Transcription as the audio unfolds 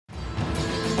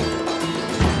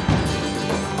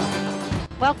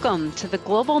Welcome to the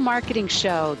Global Marketing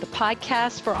Show, the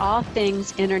podcast for all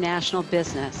things international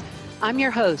business. I'm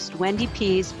your host, Wendy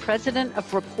Pease, president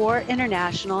of Rapport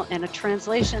International and a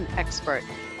translation expert.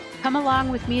 Come along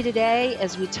with me today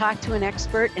as we talk to an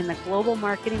expert in the global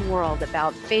marketing world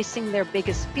about facing their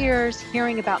biggest fears,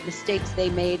 hearing about mistakes they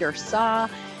made or saw,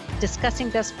 discussing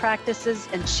best practices,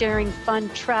 and sharing fun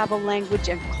travel, language,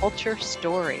 and culture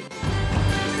stories.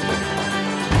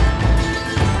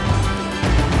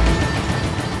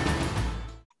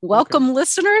 Welcome,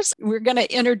 listeners. We're going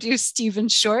to introduce Stephen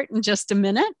Short in just a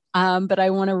minute, but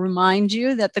I want to remind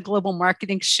you that the Global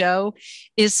Marketing Show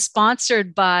is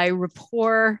sponsored by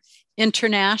Rapport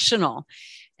International.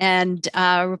 And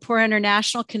Rapport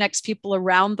International connects people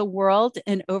around the world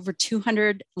in over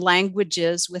 200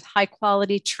 languages with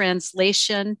high-quality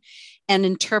translation and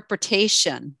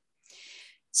interpretation.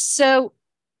 So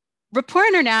Rapport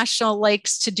International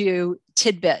likes to do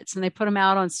tidbits, and they put them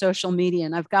out on social media,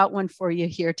 and I've got one for you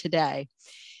here today.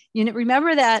 You know,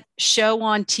 remember that show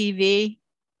on TV?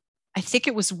 I think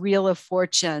it was Wheel of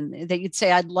Fortune, that you'd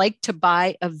say, I'd like to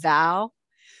buy a vowel.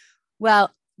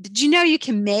 Well, did you know you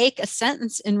can make a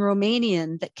sentence in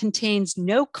Romanian that contains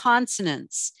no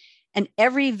consonants and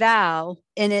every vowel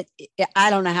in it? I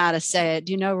don't know how to say it.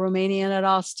 Do you know Romanian at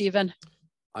all, Stephen?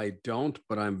 I don't,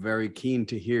 but I'm very keen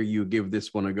to hear you give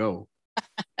this one a go.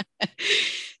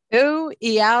 U,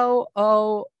 iau,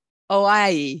 o,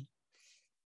 oai.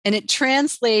 And it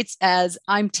translates as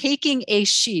I'm taking a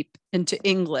sheep into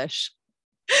English.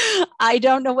 I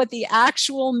don't know what the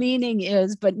actual meaning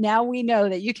is, but now we know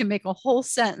that you can make a whole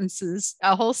sentence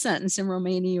in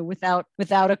Romania without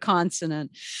a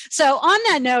consonant. So on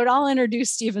that note, I'll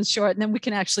introduce Stephen Short, and then we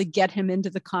can actually get him into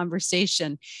the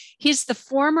conversation. He's the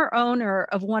former owner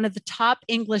of one of the top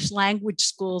English language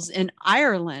schools in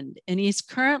Ireland, and he's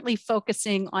currently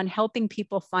focusing on helping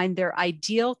people find their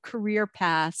ideal career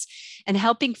paths and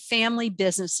helping family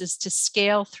businesses to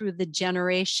scale through the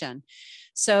generation.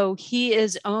 So he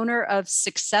is owner of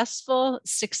Successful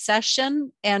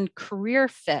Succession and Career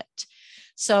Fit.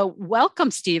 So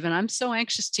welcome, Stephen. I'm so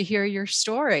anxious to hear your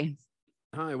story.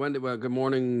 Hi, Wendy. Well, good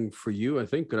morning for you, I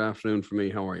think. Good afternoon for me.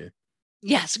 How are you?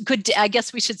 Yes, good day. I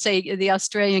guess we should say the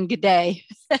Australian good day.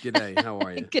 Good day. How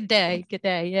are you? Good day. Good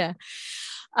day. Yeah.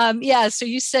 So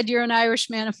you said you're an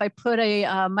Irishman. If I put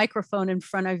a microphone in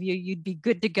front of you, you'd be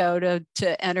good to go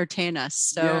to entertain us.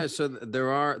 So yeah, so there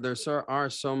are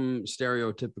some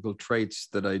stereotypical traits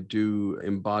that I do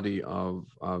embody of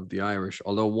the Irish.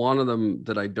 Although one of them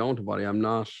that I don't embody, I'm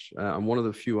one of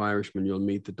the few Irishmen you'll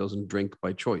meet that doesn't drink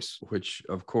by choice, which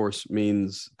of course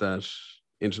means that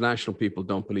international people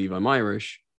don't believe I'm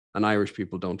Irish, and Irish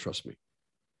people don't trust me.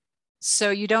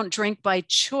 So you don't drink by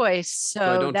choice.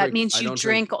 So that means you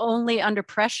drink only under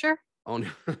pressure? Only.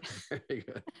 Very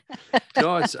good.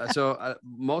 No,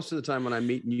 most of the time when I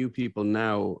meet new people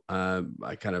now,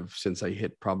 I kind of, since I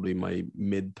hit probably my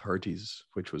mid-30s,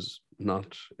 which was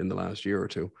not in the last year or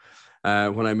two,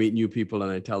 when I meet new people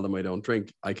and I tell them I don't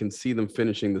drink, I can see them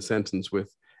finishing the sentence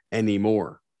with any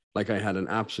more. Like I had an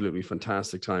absolutely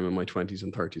fantastic time in my 20s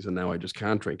and 30s, and now I just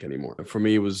can't drink anymore. For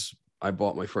me, I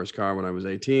bought my first car when I was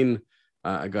 18.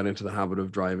 I got into the habit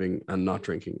of driving and not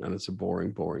drinking, and it's a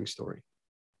boring, boring story.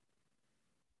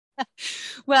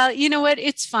 Well, you know what?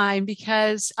 It's fine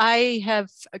because I have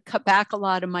cut back a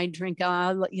lot of my drink.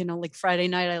 Like Friday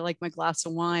night, I like my glass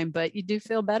of wine, but you do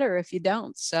feel better if you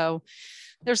don't. So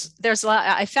there's a lot.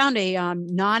 I found a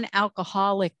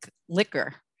non-alcoholic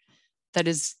liquor that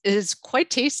is quite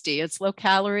tasty. It's low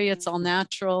calorie. It's all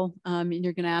natural. And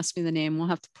you're going to ask me the name. We'll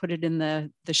have to put it in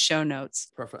the show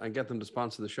notes. Perfect. And get them to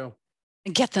sponsor the show.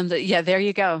 And get them there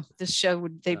you go. This show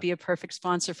they'd be a perfect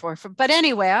sponsor for. But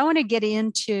anyway, I want to get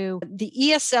into the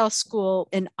ESL school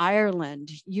in Ireland.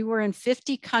 You were in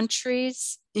 50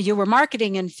 countries. You were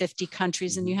marketing in 50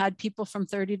 countries, and you had people from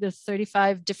 30 to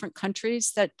 35 different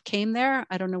countries that came there.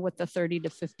 I don't know what the 30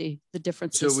 to 50, the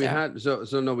difference is. We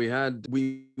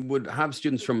would have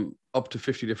students from up to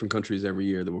 50 different countries every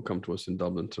year that would come to us in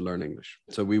Dublin to learn English.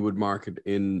 So we would market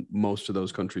in most of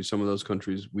those countries. Some of those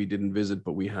countries we didn't visit,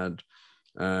 but we had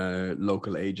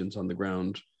local agents on the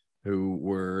ground who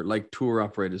were like tour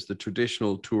operators, the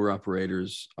traditional tour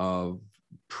operators of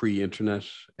pre-internet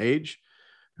age,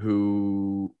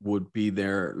 who would be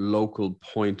their local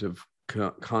point of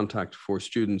contact for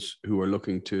students who are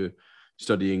looking to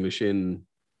study English in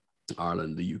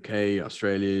Ireland, the UK,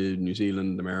 Australia, New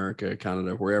Zealand, America,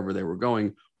 Canada, wherever they were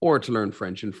going, or to learn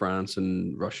French in France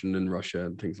and Russian in Russia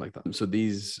and things like that. So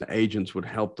these agents would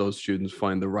help those students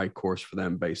find the right course for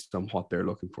them based on what they're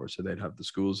looking for. So they'd have the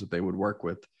schools that they would work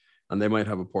with, and they might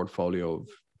have a portfolio of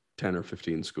 10 or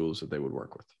 15 schools that they would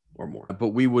work with. or more. But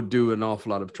we would do an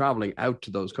awful lot of traveling out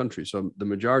to those countries. So the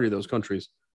majority of those countries,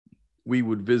 we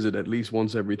would visit at least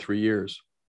once every 3 years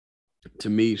to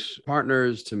meet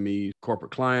partners, to meet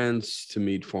corporate clients, to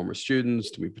meet former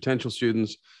students, to meet potential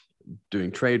students,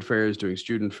 doing trade fairs, doing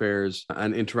student fairs,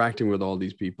 and interacting with all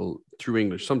these people through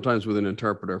English, sometimes with an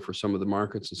interpreter for some of the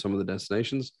markets and some of the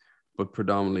destinations, but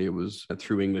predominantly it was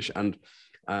through English,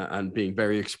 and being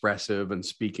very expressive and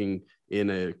speaking in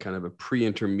a kind of a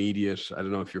pre-intermediate. I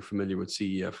don't know if you're familiar with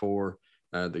CEF4,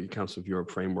 the Council of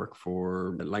Europe framework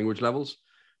for language levels,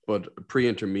 but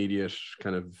pre-intermediate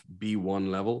kind of B1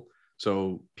 level.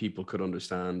 So people could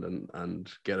understand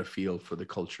and get a feel for the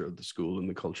culture of the school and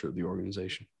the culture of the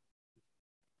organization.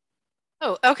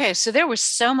 Oh, okay. So there was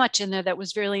so much in there that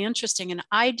was really interesting. And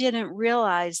I didn't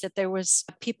realize that there was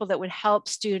people that would help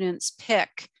students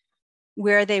pick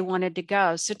where they wanted to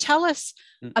go. So tell us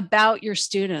about your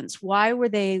students. Why were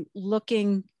they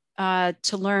looking to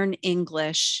learn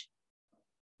English?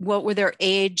 What were their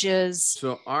ages?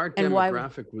 So our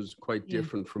demographic was quite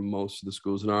different from most of the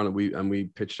schools in Ireland. We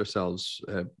pitched ourselves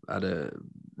at a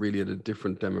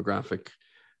different demographic.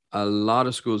 A lot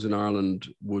of schools in Ireland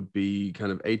would be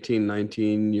kind of 18,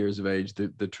 19 years of age,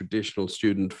 the traditional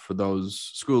student for those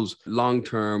schools,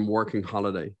 long-term working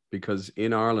holiday, because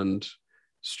in Ireland,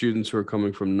 students who are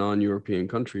coming from non-European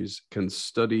countries can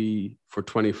study for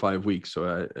 25 weeks,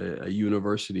 so a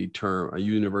university term, a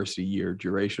university year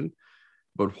duration.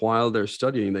 But while they're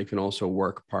studying, they can also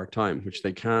work part-time, which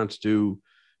they can't do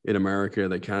in America,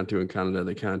 they can't do in Canada,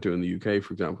 they can't do in the UK,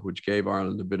 for example, which gave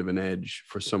Ireland a bit of an edge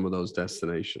for some of those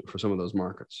destinations, for some of those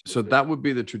markets. So that would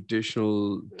be the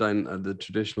traditional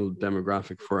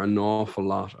demographic for an awful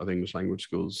lot of English language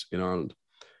schools in Ireland.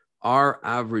 Our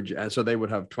average, so they would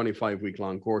have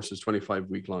 25-week-long courses,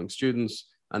 25-week-long students,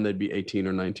 and they'd be 18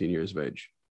 or 19 years of age.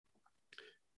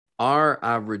 Our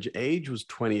average age was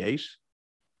 28,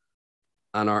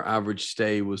 and our average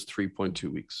stay was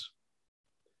 3.2 weeks.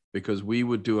 Because we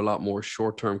would do a lot more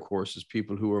short-term courses,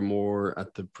 people who are more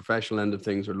at the professional end of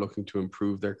things are looking to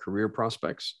improve their career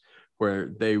prospects,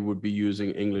 where they would be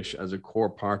using English as a core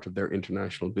part of their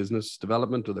international business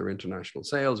development or their international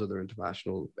sales or their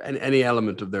international, any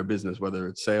element of their business, whether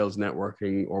it's sales,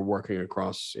 networking, or working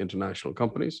across international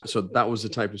companies. So that was the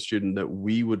type of student that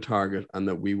we would target and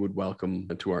that we would welcome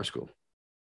to our school.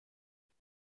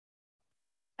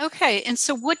 Okay, and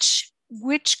so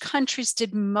which countries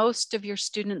did most of your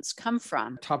students come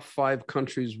from? Top 5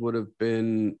 countries would have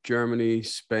been Germany,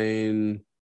 Spain,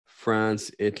 France,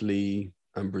 Italy,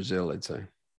 and Brazil, I'd say.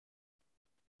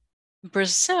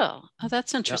 Brazil. Oh,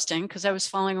 that's interesting, because I was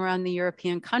following around the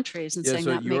European countries and saying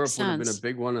so that Europe makes sense. Would have been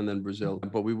a big one, and then Brazil.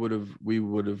 But we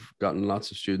would have gotten lots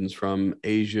of students from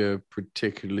Asia,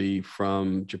 particularly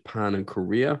from Japan and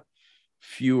Korea.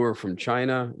 Fewer from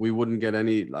China. We wouldn't get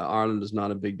any. Ireland is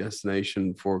not a big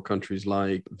destination for countries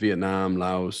like Vietnam,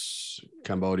 Laos,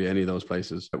 Cambodia, any of those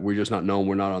places. We're just not known.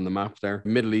 We're not on the map there.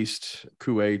 Middle East,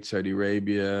 Kuwait, Saudi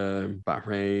Arabia,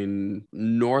 Bahrain,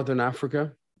 Northern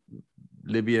Africa,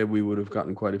 Libya, we would have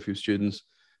gotten quite a few students.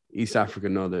 East Africa,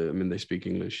 no, they speak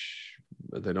English.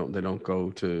 They don't go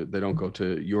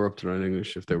to Europe to learn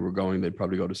English. If they were going, they'd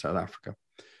probably go to South Africa.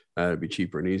 It'd be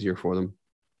cheaper and easier for them.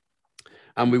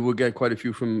 And we would get quite a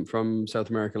few from South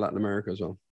America, Latin America as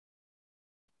well.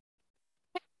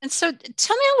 And so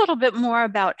tell me a little bit more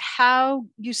about how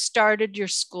you started your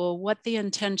school, what the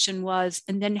intention was,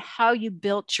 and then how you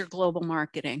built your global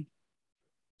marketing.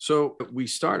 So we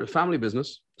started a family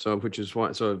business, so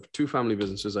I have 2 family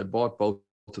businesses. I bought both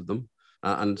of them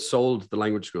and sold the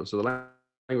language school. So the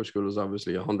language school is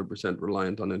obviously 100%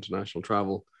 reliant on international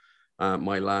travel.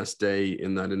 My last day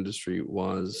in that industry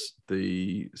was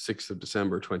the 6th of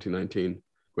December, 2019,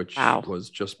 which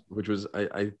was,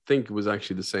 I think it was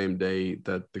actually the same day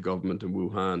that the government in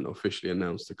Wuhan officially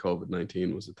announced that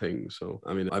COVID-19 was a thing. So,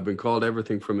 I mean, I've been called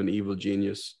everything from an evil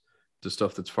genius to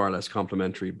stuff that's far less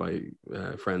complimentary by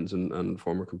friends and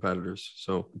former competitors.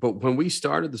 So, but when we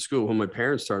started the school, when my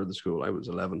parents started the school, I was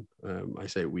 11. I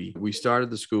say we started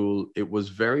the school. It was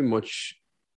very much,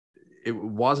 it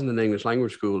wasn't an English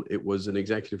language school. It was an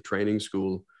executive training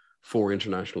school for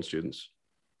international students.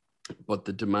 But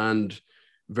the demand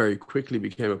very quickly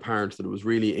became apparent that it was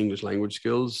really English language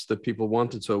skills that people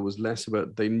wanted. So it was less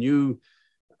about, they knew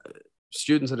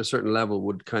students at a certain level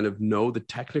would kind of know the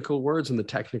technical words and the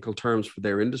technical terms for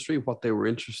their industry. What they were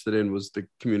interested in was the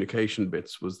communication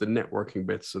bits, was the networking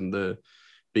bits, and the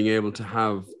being able to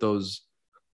have those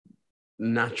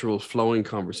natural flowing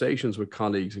conversations with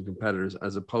colleagues and competitors,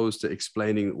 as opposed to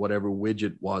explaining whatever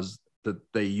widget was that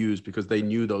they used, because they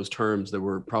knew those terms that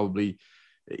were probably,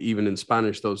 even in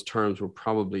Spanish, those terms were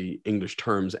probably English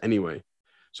terms anyway.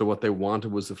 So what they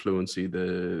wanted was the fluency,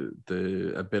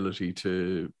 the ability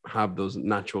to have those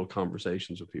natural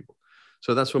conversations with people.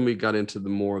 So that's when we got into the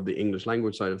more of the English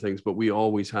language side of things. But we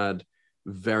always had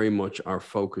very much our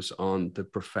focus on the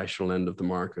professional end of the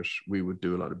market. We would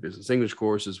do a lot of business English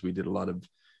courses. We did a lot of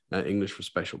English for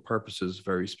special purposes,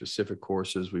 very specific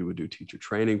courses. We would do teacher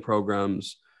training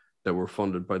programs that were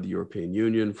funded by the European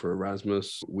Union for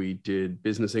Erasmus. We did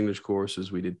business English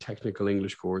courses. We did technical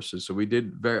English courses. So we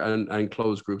did and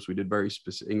closed groups. We did very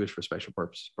specific English for special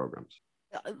purposes programs.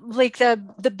 Like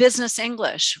the business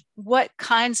English, what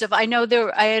kinds of, I know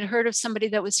I had heard of somebody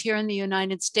that was here in the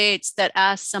United States that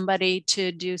asked somebody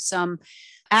to do some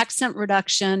accent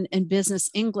reduction in business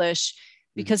English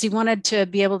because he wanted to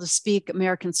be able to speak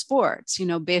American sports,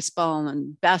 baseball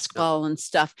and basketball and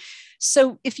stuff.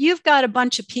 So if you've got a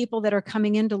bunch of people that are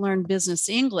coming in to learn business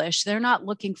English, they're not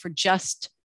looking for just,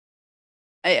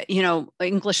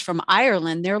 English from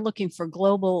Ireland. They're looking for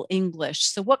global English.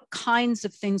 So what kinds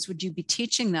of things would you be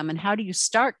teaching them, and how do you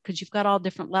start? Because you've got all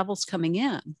different levels coming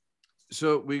in.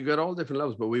 So we got all different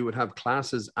levels, but we would have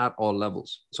classes at all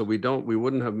levels. So we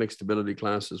wouldn't have mixed ability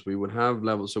classes. We would have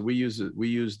levels. So we use the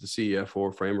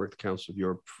CEF4 framework, the Council of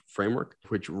Europe framework,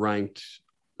 which ranked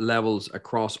levels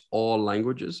across all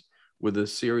languages with a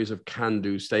series of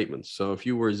can-do statements. So if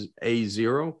you were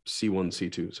A0, C1,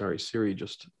 C2, sorry, Siri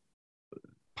just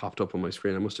popped up on my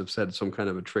screen. I must have said some kind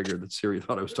of a trigger that Siri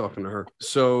thought I was talking to her.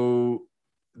 So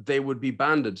they would be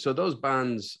banded. So those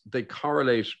bands, they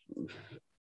correlate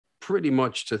pretty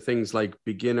much to things like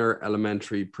beginner,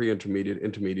 elementary, pre-intermediate,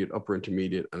 intermediate, upper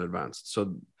intermediate, and advanced.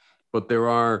 So, but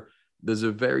there's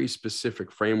a very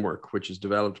specific framework which is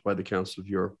developed by the Council of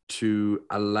Europe to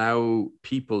allow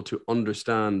people to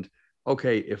understand,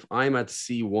 okay, if I'm at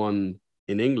C1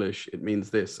 in English, it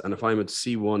means this. And if I'm at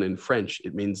C1 in French,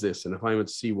 it means this. And if I'm at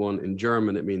C1 in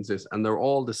German, it means this. And they're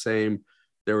all the same.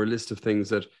 There are a list of things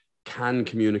that can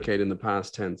communicate in the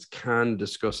past tense, can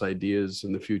discuss ideas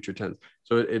in the future tense.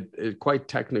 So it quite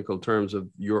technical terms of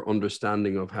your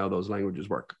understanding of how those languages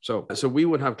work. So we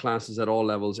would have classes at all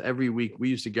levels every week. We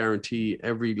used to guarantee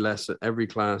every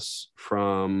class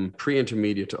from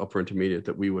pre-intermediate to upper intermediate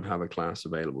that we would have a class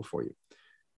available for you.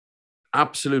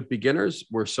 Absolute beginners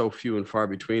were so few and far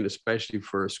between, especially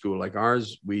for a school like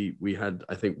ours. We had,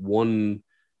 I think, one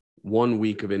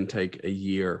week of intake a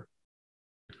year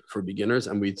for beginners,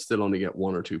 and we'd still only get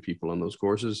 1 or 2 people on those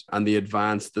courses. And the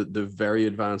advanced, the very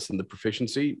advanced in the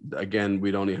proficiency, again,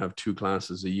 we'd only have 2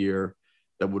 classes a year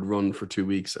that would run for 2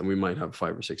 weeks, and we might have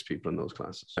 5 or 6 people in those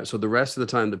classes. So the rest of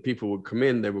the time that people would come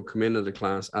in, they would come in at a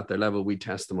class at their level. We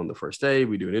test them on the first day.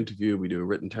 We do an interview, we do a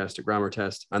written test, a grammar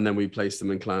test, and then we place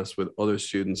them in class with other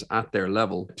students at their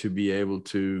level to be able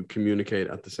to communicate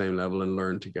at the same level and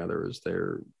learn together as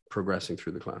they're progressing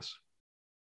through the class.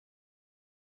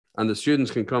 And the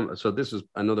students can come. So this is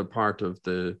another part of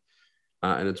the,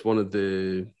 and it's one of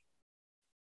the,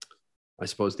 I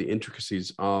suppose, the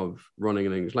intricacies of running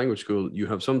an English language school. You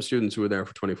have some students who are there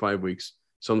for 25 weeks,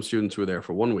 some students who are there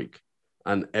for 1 week,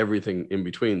 and everything in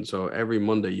between. So every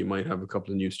Monday, you might have a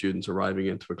couple of new students arriving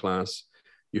into a class.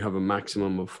 You have a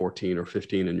maximum of 14 or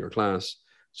 15 in your class.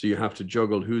 So you have to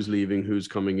juggle who's leaving, who's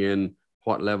coming in,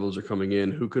 what levels are coming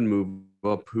in, who can move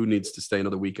up, who needs to stay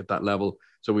another week at that level.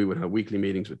 So we would have weekly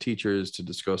meetings with teachers to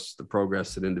discuss the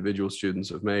progress that individual students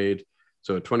have made.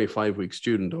 So a 25-week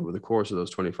student over the course of those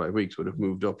 25 weeks would have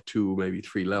moved up 2, maybe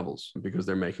 3 levels because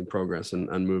they're making progress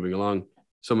and moving along.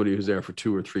 Somebody who's there for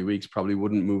 2 or 3 weeks probably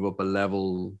wouldn't move up a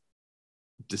level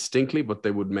distinctly, but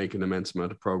they would make an immense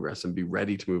amount of progress and be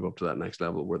ready to move up to that next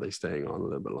level where they're staying on a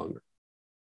little bit longer.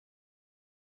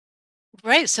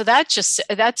 Right. So that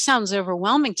sounds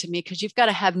overwhelming to me, because you've got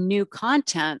to have new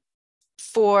content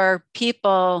for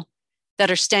people that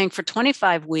are staying for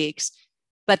 25 weeks,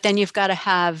 but then you've got to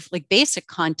have like basic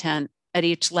content at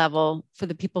each level for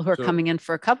the people who are coming in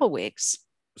for a couple of weeks.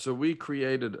 So we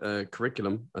created a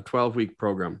curriculum, a 12-week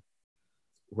program,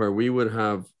 where we would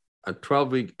have a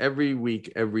 12-week, every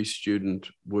week, every student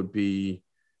would be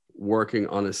working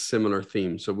on a similar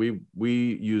theme. So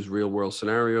we use real world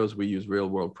scenarios, we use real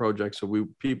world projects. So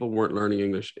people weren't learning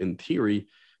English in theory,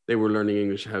 they were learning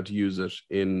English how to use it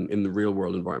in the real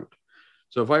world environment.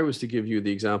 So if I was to give you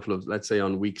the example of, let's say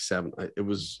on week 7, it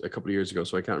was a couple of years ago,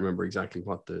 so I can't remember exactly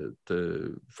what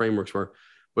the frameworks were.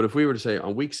 But if we were to say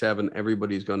on week 7,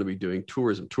 everybody's going to be doing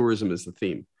tourism. Tourism is the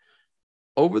theme.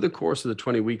 Over the course of the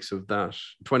 20 weeks of that,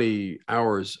 20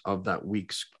 hours of that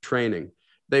week's training,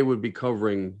 they would be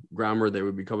covering grammar, they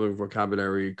would be covering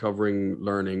vocabulary, covering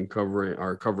learning,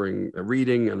 covering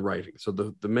reading and writing. So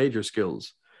the major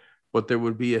skills. But there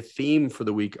would be a theme for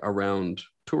the week around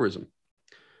tourism.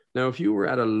 Now, if you were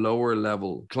at a lower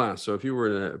level class, so if you were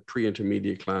in a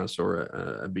pre-intermediate class or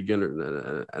a beginner,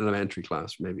 an elementary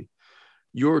class, maybe,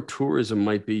 your tourism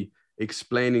might be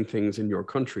explaining things in your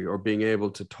country or being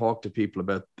able to talk to people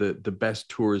about the best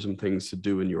tourism things to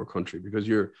do in your country, because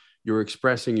you're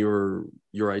expressing your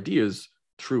ideas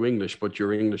through English, but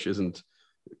your English isn't.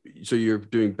 So you're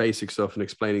doing basic stuff and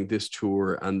explaining this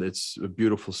tour and it's a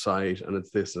beautiful site and it's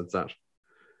this and it's that.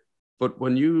 But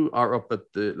when you are up at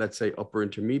the, let's say, upper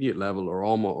intermediate level or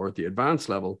almost or at the advanced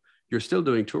level, you're still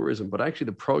doing tourism, but actually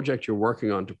the project you're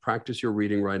working on to practice your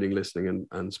reading, writing, listening,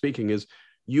 and speaking is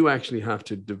you actually have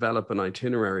to develop an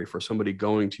itinerary for somebody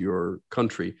going to your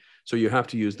country. So you have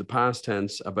to use the past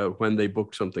tense about when they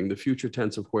booked something, the future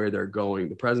tense of where they're going,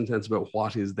 the present tense about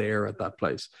what is there at that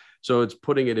place. So it's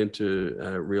putting it into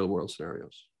real world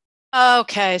scenarios.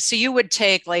 Okay, so you would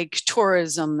take like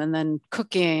tourism and then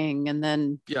cooking and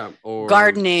then or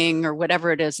gardening or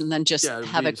whatever it is, and then just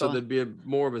have it go. So there'd be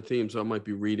more of a theme. So it might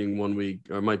be reading one week,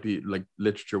 or it might be like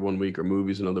literature one week, or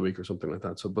movies another week, or something like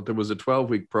that. So, but there was a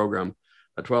 12-week program,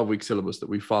 a 12-week syllabus that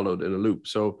we followed in a loop.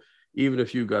 So even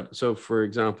if you got, so for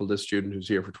example, this student who's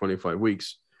here for 25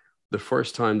 weeks, the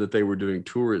first time that they were doing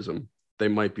tourism, they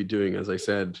might be doing, as I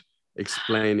said,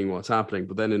 explaining what's happening.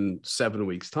 But then in 7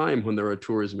 weeks' time, when they're at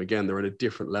tourism again, they're at a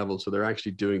different level. So they're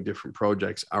actually doing different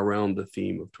projects around the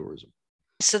theme of tourism.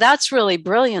 So that's really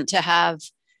brilliant to have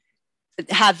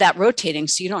that rotating,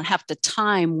 so you don't have to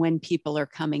time when people are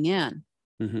coming in.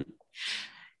 Mm-hmm.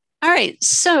 All right.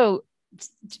 So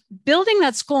building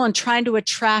that school and trying to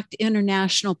attract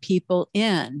international people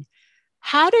in,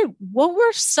 what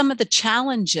were some of the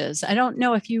challenges? I don't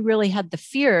know if you really had the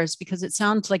fears, because it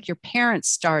sounds like your parents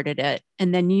started it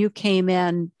and then you came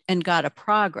in and got a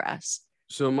progress.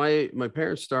 So my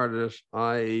parents started it.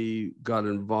 I got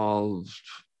involved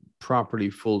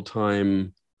properly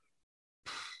full-time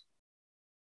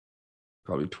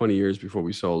probably 20 years before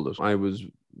we sold it. I was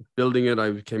building it.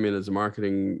 I came in as a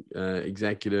marketing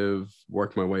executive,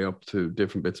 worked my way up to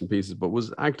different bits and pieces, but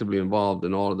was actively involved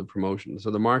in all of the promotion.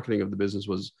 So the marketing of the business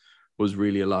was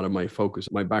really a lot of my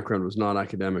focus. My background was not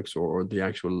academics or the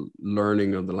actual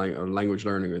learning of the language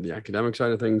learning or the academic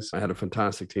side of things. I had a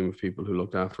fantastic team of people who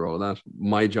looked after all of that.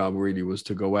 My job really was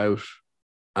to go out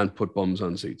and put bums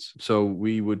on seats. So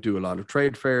we would do a lot of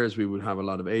trade fairs. We would have a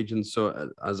lot of agents. So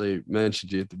as I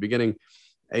mentioned to you at the beginning,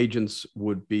 agents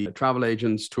would be travel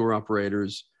agents, tour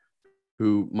operators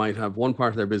who might have one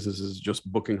part of their business is just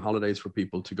booking holidays for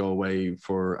people to go away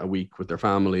for a week with their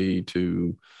family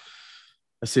to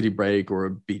a city break or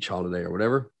a beach holiday or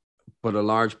whatever. But a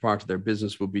large part of their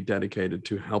business will be dedicated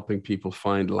to helping people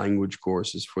find language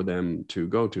courses for them to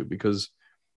go to, because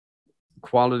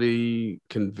quality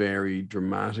can vary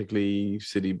dramatically,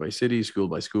 city by city, school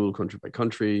by school, country by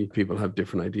country. People have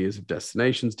different ideas of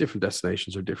destinations. Different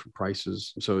destinations are different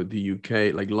prices. So the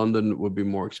UK, like London, would be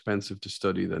more expensive to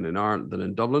study than in Ireland, than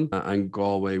in Dublin, and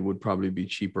Galway would probably be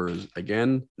cheaper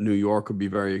again. New York would be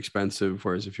very expensive,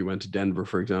 whereas if you went to Denver,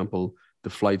 for example, the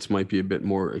flights might be a bit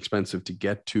more expensive to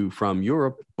get to from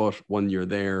Europe, but when you're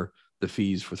there, the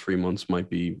fees for 3 months might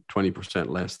be 20%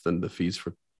 less than the fees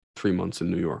for 3 months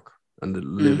in New York. And the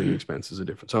living expenses are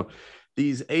different. So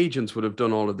these agents would have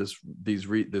done all of this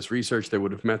research. They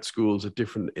would have met schools at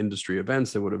different industry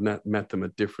events. They would have met them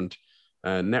at different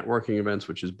networking events,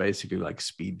 which is basically like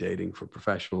speed dating for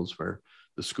professionals, where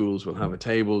the schools will have a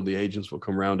table, the agents will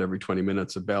come around every 20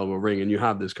 minutes, a bell will ring, and you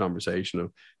have this conversation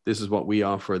of, this is what we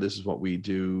offer, this is what we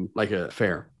do, like a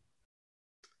fair.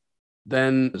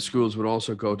 Then schools would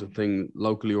also go to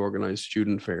locally organized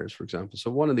student fairs, for example. So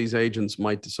one of these agents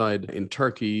might decide in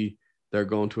Turkey, they're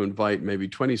going to invite maybe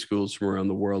 20 schools from around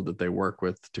the world that they work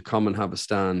with to come and have a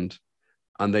stand,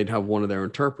 and they'd have one of their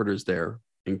interpreters there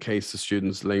in case the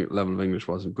student's level of English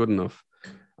wasn't good enough.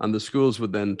 And the schools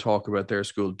would then talk about their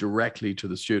school directly to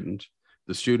the student.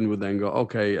 The student would then go,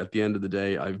 okay, at the end of the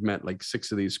day, I've met like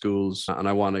 6 of these schools and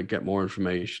I want to get more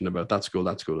information about that school,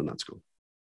 and that school.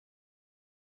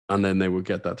 And then they would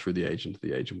get that through the agent.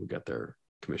 The agent would get their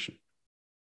commission.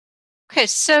 Okay,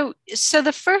 so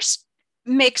the first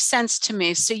makes sense to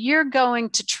me. So you're going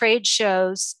to trade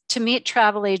shows to meet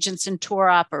travel agents and tour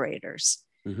operators.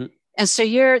 Mm-hmm. And so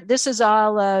this is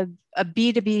all a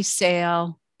B2B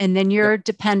sale, and then you're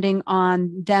depending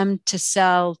on them to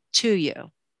sell to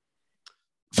you.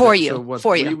 For you. So what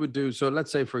we would do, so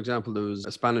let's say, for example, there was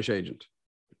a Spanish agent.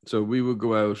 So we would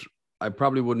go out. I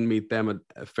probably wouldn't meet them at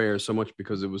a fair so much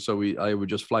because it was I would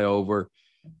just fly over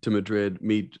to Madrid,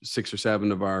 meet 6 or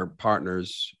 7 of our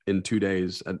partners in 2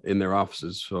 days in their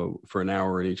offices. So for an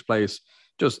hour in each place,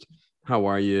 just how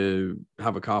are you?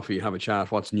 Have a coffee, have a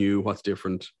chat. What's new? What's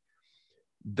different?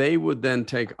 They would then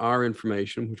take our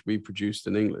information, which we produced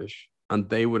in English, and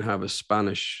they would have a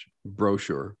Spanish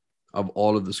brochure of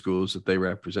all of the schools that they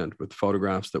represent, with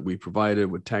photographs that we provided,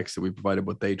 with text that we provided,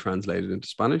 what they translated into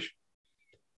Spanish.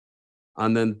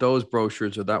 And then those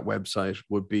brochures or that website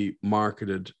would be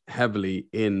marketed heavily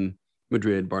in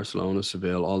Madrid, Barcelona,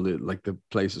 Seville, all the like the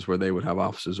places where they would have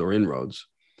offices or inroads.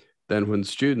 Then when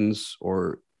students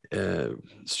or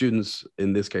students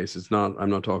in this case, I'm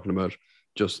not talking about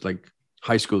just like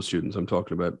high school students. I'm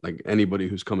talking about like anybody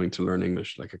who's coming to learn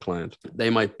English, like a client. They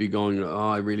might be going,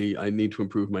 oh, I need to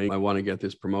improve I want to get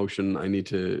this promotion. I need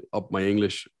to up my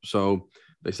English. So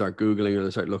they start Googling or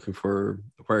they start looking for,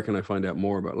 where can I find out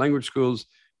more about language schools?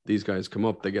 These guys come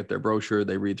up, they get their brochure,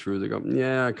 they read through, they go,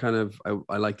 yeah,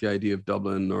 I like the idea of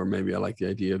Dublin, or maybe I like the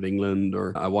idea of England,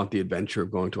 or I want the adventure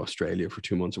of going to Australia for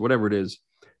 2 months, or whatever it is.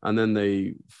 And then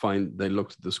they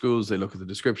look at the schools, they look at the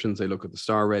descriptions, they look at the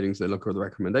star ratings, they look at the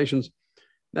recommendations.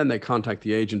 Then they contact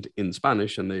the agent in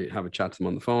Spanish and they have a chat to them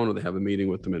on the phone, or they have a meeting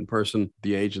with them in person.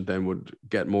 The agent then would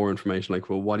get more information like,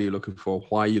 well, what are you looking for?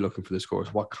 Why are you looking for this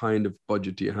course? What kind of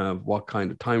budget do you have? What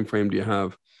kind of time frame do you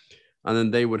have? And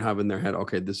then they would have in their head,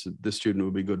 okay, this student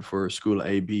would be good for school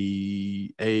school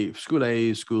A,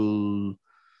 school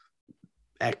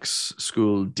X,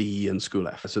 school D, and school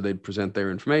F. So they'd present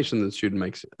their information. The student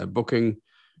makes a booking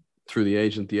through the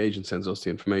agent. The agent sends us the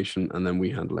information, and then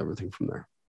we handle everything from there.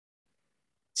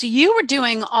 So you were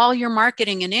doing all your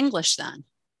marketing in English then?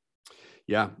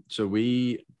 Yeah. So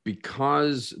we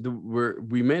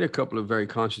made a couple of very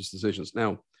conscious decisions.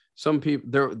 Now, some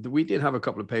people we did have a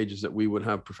couple of pages that we would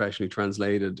have professionally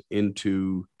translated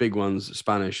into big ones: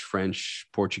 Spanish, French,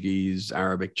 Portuguese,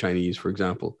 Arabic, Chinese, for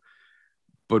example.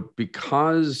 But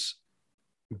because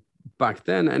back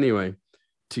then, anyway,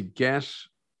 to get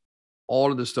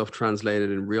all of the stuff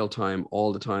translated in real time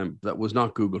all the time, that was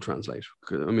not Google Translate.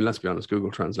 I mean, let's be honest,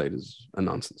 Google Translate is a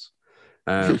nonsense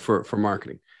for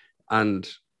marketing. And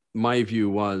my view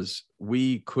was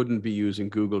we couldn't be using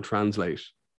Google Translate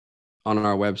on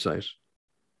our website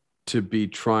to be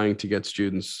trying to get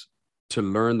students to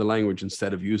learn the language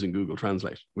instead of using Google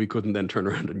Translate. We couldn't then turn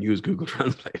around and use Google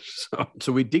Translate.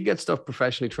 So we did get stuff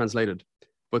professionally translated,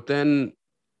 but then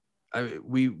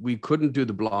we couldn't do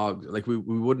the blog. Like we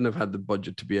wouldn't have had the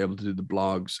budget to be able to do the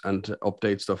blogs and to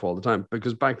update stuff all the time,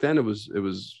 because back then it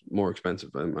was more expensive.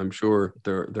 I'm sure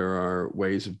there are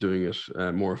ways of doing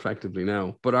it more effectively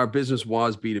now, but our business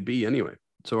was B2B anyway.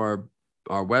 So our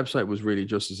website was really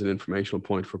just as an informational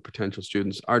point for potential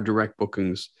students. Our direct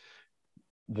bookings,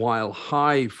 while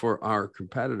high for our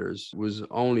competitors, was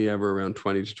only ever around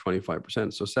 20 to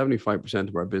 25%. So 75%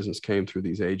 of our business came through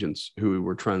these agents who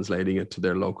were translating it to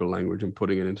their local language and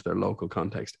putting it into their local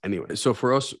context anyway. So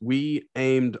for us, we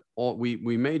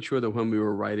made sure that when we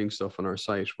were writing stuff on our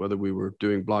site, whether we were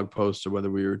doing blog posts or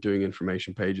whether we were doing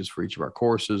information pages for each of our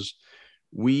courses,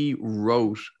 we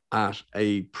wrote at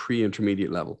a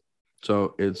pre-intermediate level.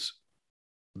 So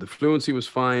the fluency was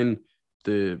fine,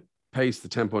 the pace, the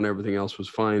tempo, and everything else was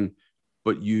fine,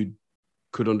 but you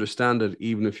could understand it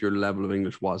even if your level of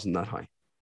English wasn't that high.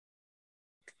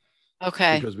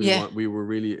 Okay. Because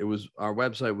our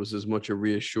website was as much a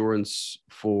reassurance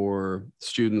for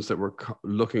students that were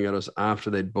looking at us after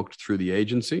they'd booked through the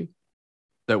agency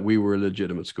that we were a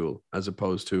legitimate school, as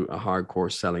opposed to a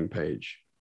hardcore selling page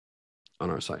on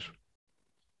our site.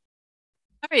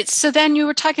 All right. So then you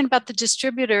were talking about the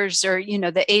distributors, or,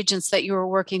 the agents that you were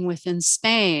working with in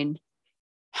Spain.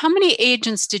 How many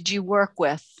agents did you work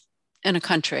with in a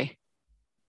country?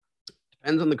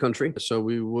 Depends on the country. So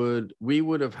we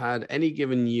would have had, any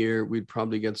given year, we'd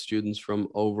probably get students from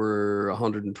over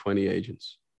 120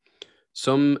 agents.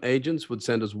 Some agents would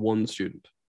send us one student.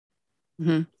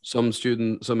 Mm-hmm.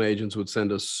 Some agents would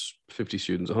send us 50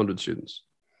 students, 100 students.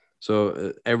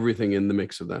 So everything in the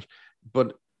mix of that.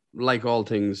 But like all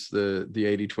things, the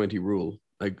 80-20 rule,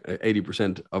 like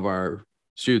 80% of our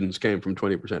students came from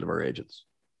 20% of our agents.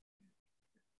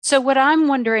 So what I'm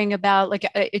wondering about,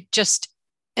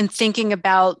 and thinking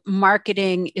about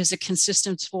marketing is a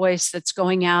consistent voice that's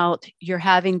going out. You're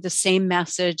having the same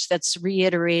message that's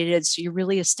reiterated. So you're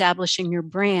really establishing your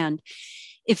brand.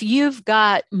 If you've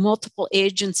got multiple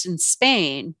agents in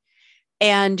Spain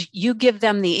and you give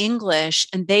them the English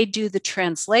and they do the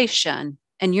translation,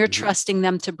 and you're trusting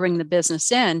them to bring the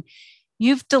business in,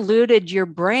 you've diluted your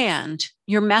brand.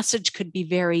 Your message could be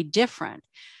very different.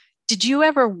 Did you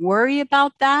ever worry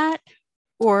about that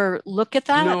or look at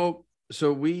that? No.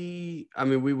 So we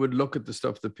would look at the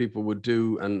stuff that people would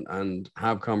do and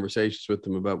have conversations with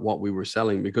them about what we were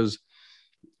selling, because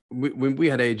we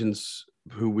had agents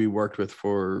who we worked with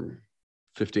for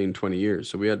 15, 20 years.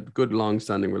 So we had good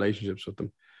long-standing relationships with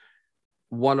them.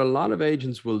 What a lot of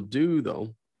agents will do,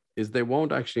 though, is they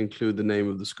won't actually include the name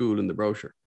of the school in the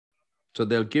brochure. So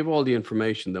they'll give all the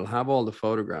information, they'll have all the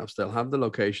photographs, they'll have the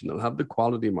location, they'll have the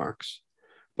quality marks,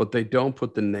 but they don't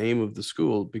put the name of the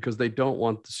school because they don't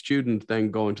want the student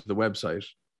then going to the website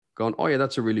going, oh yeah,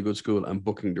 that's a really good school, and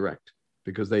booking direct,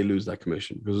 because they lose that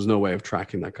commission because there's no way of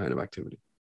tracking that kind of activity.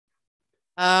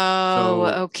 Oh,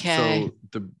 okay.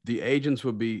 So the agents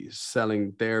will be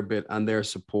selling their bit and their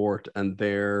support and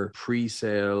their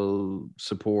pre-sale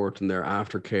support and their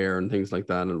aftercare and things like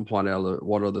that, and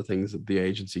what other things that the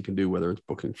agency can do, whether it's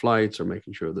booking flights or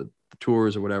making sure that the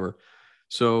tours or whatever.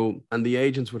 So, and the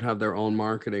agents would have their own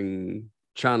marketing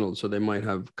channels. So they might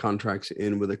have contracts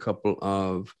in with a couple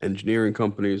of engineering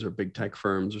companies or big tech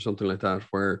firms or something like that,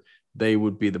 where they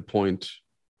would be the point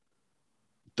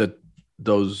that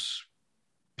those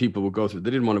people would go through.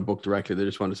 They didn't want to book directly. They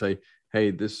just want to say,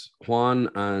 hey, this Juan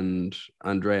and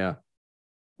Andrea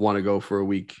want to go for a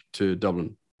week to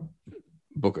Dublin,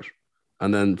 book it.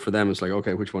 And then for them, it's like,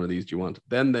 okay, which one of these do you want?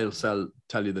 Then they'll tell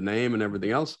you the name and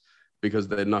everything else, because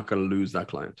they're not going to lose that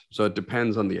client. So it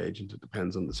depends on the agent. It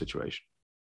depends on the situation.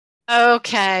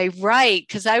 Okay, right.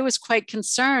 Because I was quite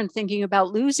concerned thinking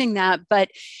about losing that, but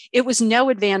it was no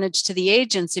advantage to the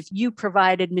agents if you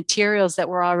provided materials that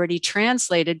were already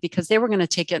translated, because they were going to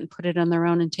take it and put it on their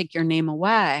own and take your name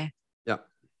away. Yeah.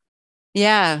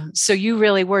 Yeah. So you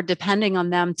really were depending on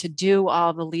them to do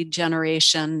all the lead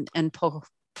generation and pull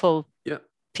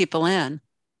people in.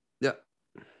 Yeah.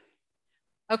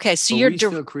 Okay, so we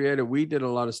still created. We did a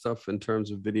lot of stuff in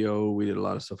terms of video. We did a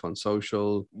lot of stuff on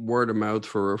social. Word of mouth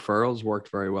for referrals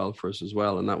worked very well for us as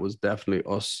well, and that was definitely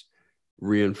us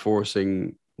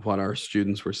reinforcing what our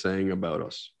students were saying about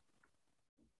us.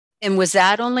 And was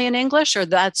that only in English, or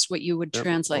that's what you would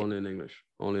translate? Only in English.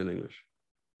 Only in English.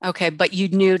 Okay, but you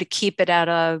knew to keep it at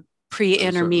a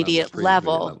pre-intermediate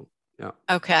level. Yeah.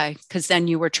 Okay, because then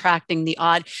you were attracting the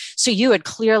so you had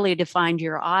clearly defined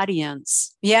your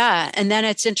audience. Yeah, and then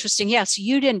it's interesting. Yeah, so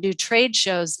you didn't do trade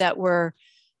shows that were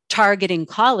targeting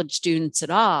college students at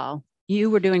all.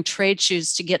 You were doing trade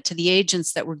shows to get to the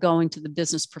agents that were going to the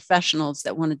business professionals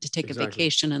that wanted to take a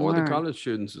vacation and learn. Or the college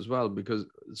students as well, because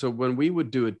so when we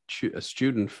would do a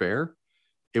student fair,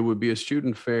 it would be a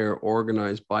student fair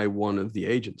organized by one of the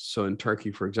agents. So in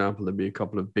Turkey, for example, there'd be a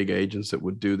couple of big agents that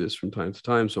would do this from time to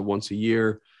time. So once a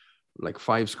year, like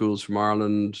 5 schools from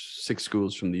Ireland, 6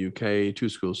 schools from the UK, 2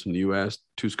 schools from the US,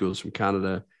 2 schools from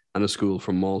Canada, and a school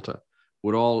from Malta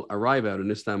would all arrive out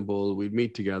in Istanbul. We'd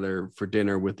meet together for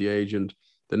dinner with the agent.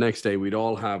 The next day, we'd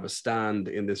all have a stand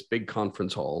in this big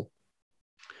conference hall.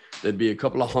 There'd be a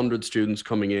couple of 100 students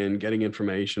coming in, getting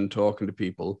information, talking to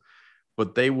people.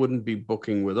 But they wouldn't be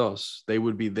booking with us. They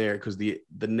would be there because the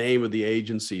name of the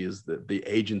agency is the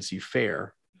agency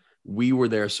fair. We were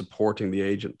there supporting the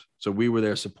agent. So we were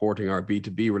there supporting our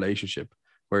B2B relationship,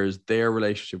 whereas their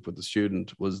relationship with the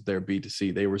student was their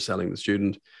B2C. They were selling the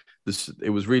student. It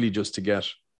was really just to get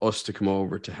us to come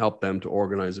over to help them to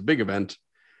organize a big event,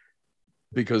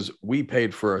 because we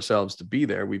paid for ourselves to be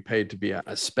there. We paid to be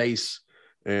a space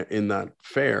in that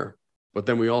fair. But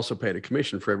then we also paid a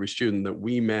commission for every student that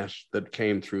we met that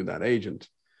came through that agent,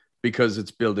 because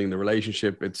it's building the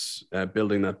relationship, it's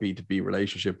building that B2B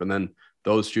relationship. And then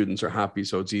those students are happy.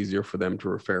 So it's easier for them to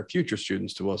refer future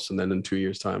students to us. And then in 2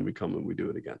 years' time, we come and we do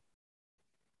it again.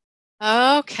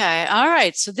 Okay. All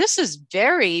right. So this is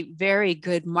very, very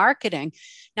good marketing.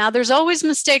 Now, there's always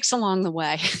mistakes along the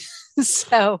way.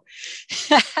 So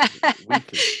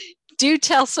do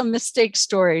tell some mistake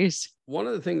stories. One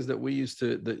of the things that we used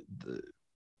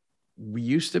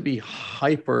to be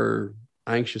hyper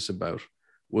anxious about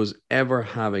was ever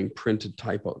having printed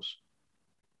typos,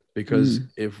 because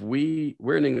if we're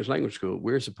an English language school,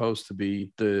 we're supposed to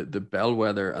be the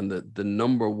bellwether and the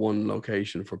number one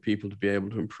location for people to be able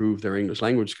to improve their English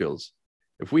language skills.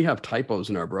 If we have typos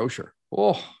in our brochure,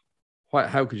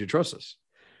 how could you trust us?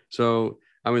 So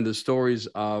I mean, there's stories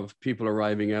of people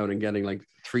arriving out and getting like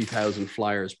 3,000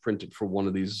 flyers printed for one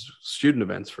of these student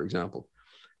events, for example.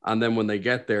 And then when they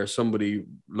get there, somebody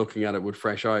looking at it with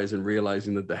fresh eyes and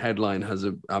realizing that the headline has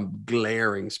a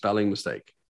glaring spelling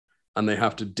mistake, and they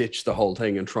have to ditch the whole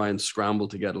thing and try and scramble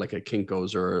to get like a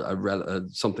Kinko's or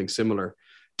something similar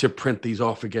to print these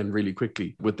off again really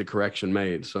quickly with the correction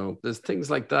made. So there's things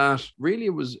like that. Really,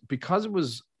 it was because it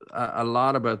was a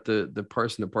lot about the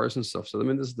person-to-person stuff. So I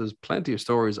mean, there's plenty of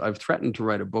stories. I've threatened to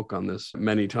write a book on this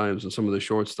many times, and some of the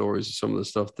short stories, some of the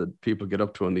stuff that people get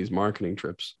up to on these marketing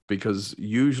trips, because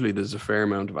usually there's a fair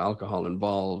amount of alcohol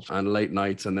involved and late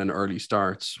nights and then early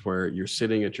starts where you're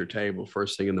sitting at your table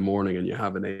first thing in the morning and you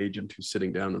have an agent who's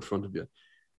sitting down in front of you.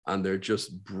 and they're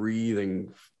just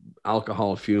breathing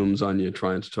alcohol fumes on you,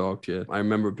 trying to talk to you. I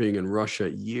remember being in Russia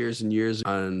years and years,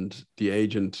 and the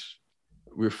agent,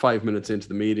 we were 5 minutes into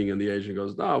the meeting, and the agent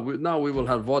goes, no, we will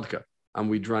have vodka. And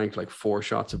we drank like 4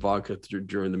 shots of vodka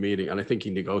during the meeting. And I think he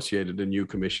negotiated a new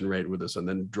commission rate with us and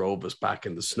then drove us back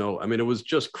in the snow. I mean, it was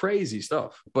just crazy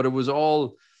stuff, but it was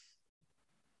all,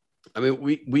 I mean,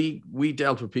 we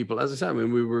dealt with people, as I said, I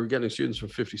mean, we were getting students from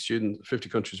 50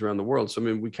 countries around the world. So, I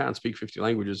mean, we can't speak 50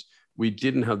 languages. We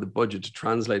didn't have the budget to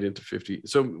translate into 50.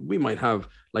 So we might have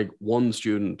like one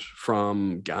student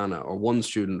from Ghana or one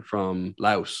student from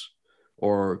Laos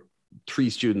or 3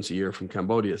 students a year from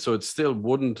Cambodia. So it still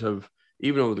wouldn't have,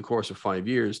 even over the course of 5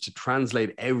 years, to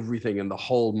translate everything and the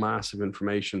whole mass of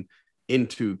information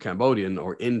into Cambodian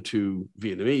or into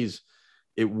Vietnamese,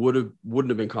 it wouldn't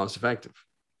have been cost effective.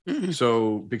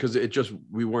 So because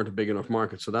we weren't a big enough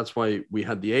market. So that's why we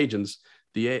had the agents,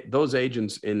 those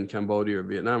agents in Cambodia or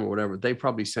Vietnam or whatever, they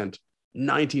probably sent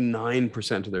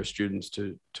 99% of their students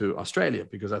to Australia,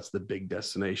 because that's the big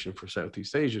destination for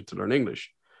Southeast Asia to learn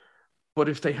English. But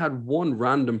if they had one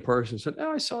random person said,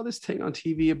 oh, I saw this thing on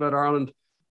TV about Ireland,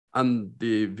 and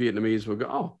the Vietnamese would go,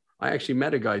 oh, I actually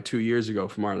met a guy 2 years ago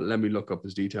from Ireland. Let me look up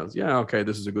his details. Yeah, okay,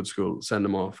 this is a good school. Send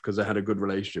him off, because I had a good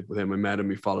relationship with him. I met him.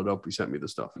 He followed up. He sent me the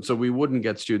stuff. So we wouldn't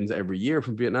get students every year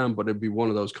from Vietnam, but it'd be one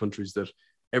of those countries that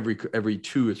every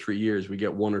 2 or 3 years we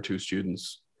get 1 or 2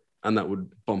 students, and that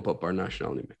would bump up our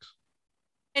nationality mix.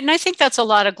 And I think that's a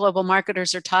lot of global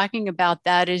marketers are talking about.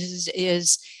 That is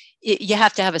you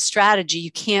have to have a strategy.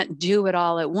 You can't do it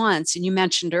all at once. And you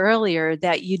mentioned earlier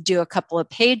that you do a couple of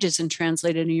pages and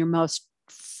translate it in your most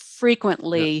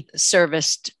frequently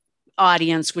serviced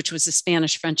audience, which was the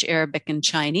Spanish, French, Arabic, and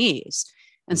Chinese.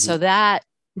 And so that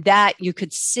you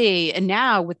could see. And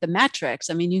now with the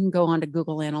metrics, I mean, you can go onto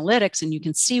Google Analytics and you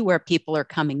can see where people are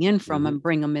coming in from and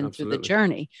bring them in through the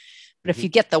journey. But if you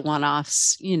get the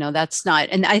one-offs, that's not,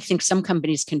 and I think some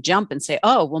companies can jump and say,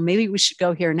 oh, well, maybe we should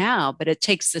go here now, but it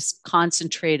takes this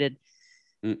concentrated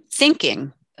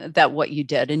thinking that what you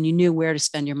did, and you knew where to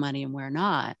spend your money and where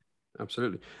not.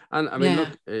 Absolutely. And I mean,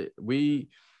 look,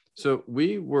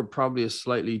 we were probably a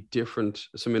slightly different.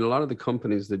 So, I mean, a lot of the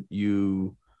companies that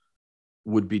you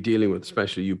would be dealing with,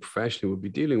 especially you professionally would be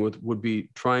dealing with, would be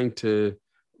trying to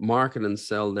market and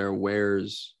sell their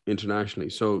wares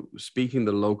internationally. So speaking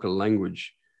the local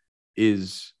language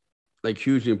is like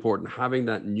hugely important. Having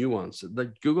that nuance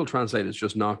that Google Translate is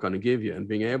just not going to give you, and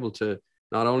being able to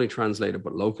not only translate it,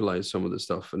 but localize some of the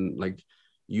stuff, and like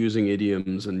using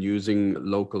idioms and using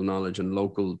local knowledge and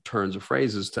local turns of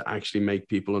phrases to actually make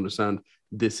people understand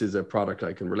this is a product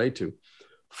I can relate to.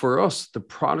 For us, the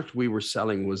product we were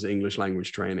selling was English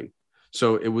language training.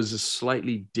 So it was a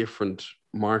slightly different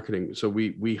marketing. So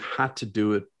we had to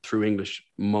do it through English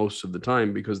most of the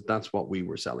time, because that's what we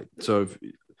were selling. So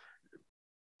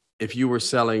if you were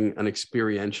selling an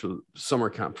experiential summer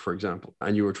camp, for example,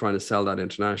 and you were trying to sell that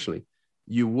internationally,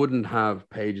 you wouldn't have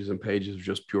pages and pages of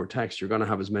just pure text. You're going to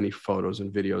have as many photos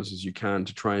and videos as you can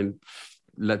to try and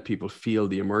let people feel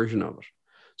the immersion of it.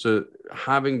 So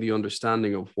having the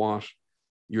understanding of what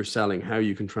you're selling, how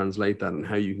you can translate that, and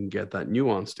how you can get that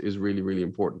nuanced is really, really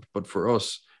important. But for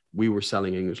us, we were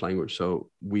selling English language. So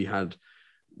we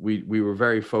were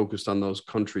very focused on those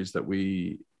countries that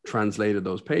we translated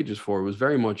those pages for. It was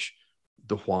very much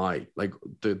the why, like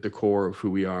the core of who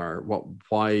we are,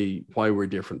 why we're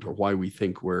different, or why we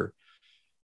think we're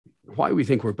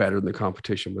better than the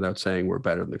competition, without saying we're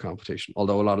better than the competition.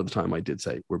 Although a lot of the time I did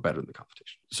say we're better than the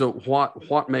competition. So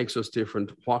what makes us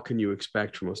different? What can you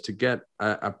expect from us? To get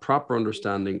a proper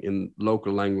understanding in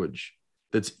local language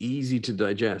that's easy to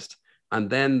digest. And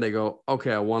then they go,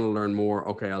 okay, I want to learn more.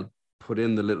 Okay, I'll put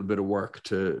in the little bit of work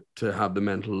to have the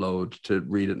mental load to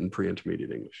read it in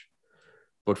pre-intermediate English.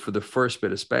 But for the first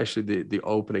bit, especially the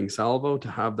opening salvo, to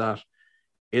have that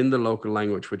in the local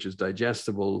language, which is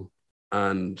digestible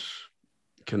and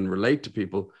can relate to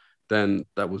people, then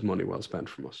that was money well spent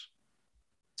from us.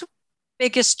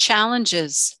 Biggest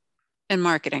challenges in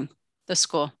marketing the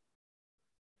school?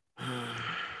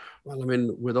 Well, I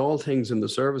mean, with all things in the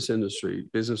service industry,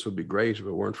 business would be great if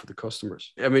it weren't for the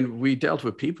customers. I mean, we dealt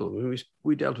with people. I mean,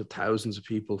 we dealt with thousands of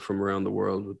people from around the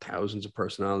world, with thousands of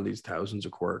personalities, thousands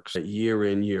of quirks, year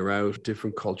in, year out,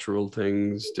 different cultural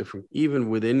things, different, even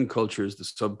within cultures, the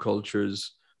subcultures.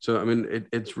 So, I mean,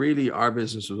 it's really, our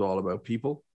business was all about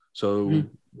people. So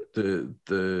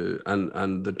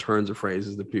the turns of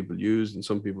phrases that people used, and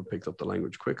some people picked up the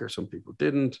language quicker, some people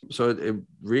didn't. So it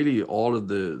really, all of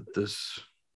the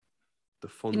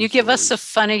fun. Can you give us a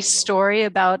funny story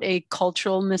about a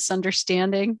cultural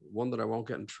misunderstanding? One that I won't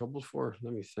get in trouble for.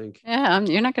 Let me think. Yeah,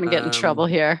 you're not going to get in trouble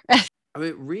here. I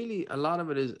mean, really, a lot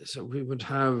of it is, so we would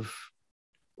have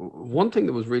one thing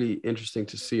that was really interesting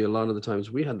to see a lot of the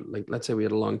times we had, like, let's say we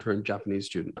had a long-term Japanese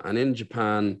student, and in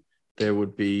Japan, there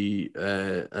would be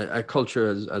a culture,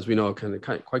 as we know, kind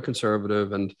of quite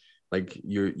conservative, and like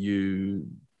you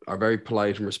are very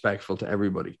polite and respectful to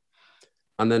everybody.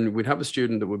 And then we'd have a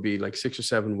student that would be like 6 or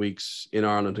 7 weeks in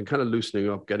Ireland and kind of loosening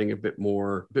up, getting a bit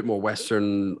more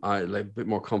Western, like a bit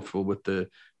more comfortable with the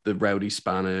rowdy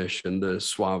Spanish and the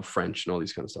suave French and all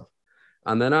these kind of stuff.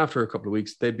 And then after a couple of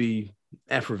weeks, they'd be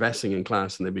effervescing in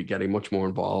class and they'd be getting much more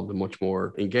involved and much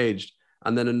more engaged.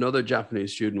 And then another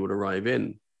Japanese student would arrive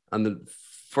in, and the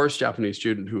first Japanese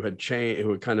student who had changed,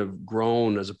 who had kind of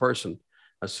grown as a person,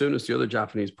 as soon as the other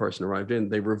Japanese person arrived in,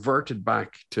 they reverted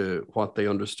back to what they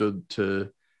understood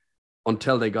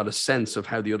until they got a sense of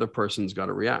how the other person's got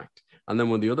to react. And then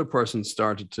when the other person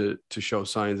started to show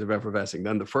signs of effervescing,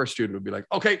 then the first student would be like,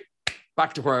 okay,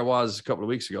 back to where I was a couple of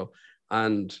weeks ago,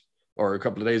 or a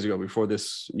couple of days ago before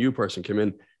this new person came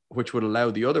in, which would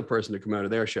allow the other person to come out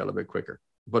of their shell a bit quicker.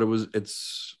 But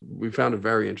we found it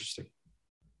very interesting.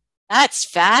 That's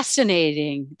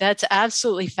fascinating. That's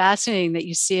absolutely fascinating that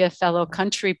you see a fellow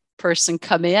country person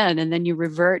come in and then you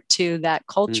revert to that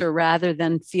culture rather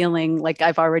than feeling like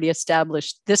I've already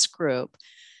established this group.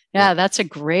 Yeah, that's a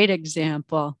great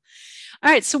example.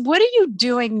 All right. So what are you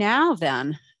doing now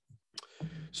then?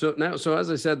 So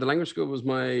as I said, the language school was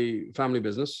my family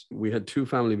business. We had 2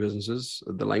 family businesses,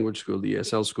 the language school, the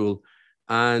ESL school,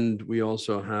 and we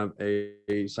also have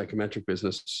a psychometric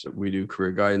business. We do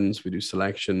career guidance, we do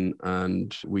selection,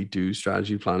 and we do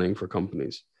strategy planning for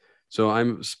companies. So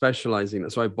I'm specializing.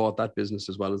 So I bought that business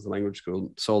as well as the language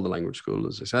school, sold the language school,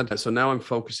 as I said. So now I'm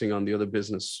focusing on the other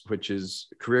business, which is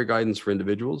career guidance for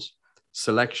individuals,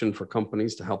 selection for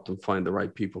companies to help them find the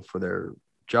right people for their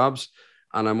jobs.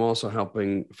 And I'm also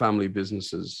helping family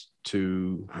businesses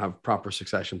to have proper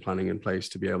succession planning in place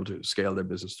to be able to scale their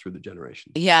business through the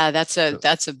generation. Yeah, that's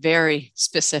a very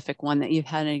specific one that you've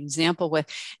had an example with.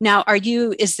 Now,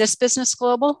 is this business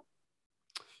global?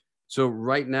 So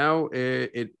right now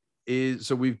it is.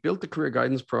 So we've built the career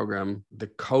guidance program. The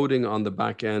coding on the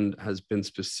back end has been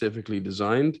specifically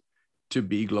designed to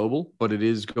be global, but it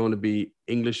is going to be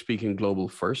English speaking global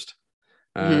first.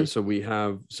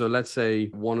 So let's say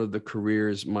one of the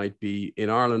careers might be in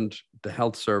Ireland, the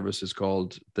health service is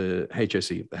called the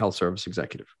HSE, the Health Service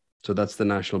Executive. So that's the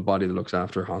national body that looks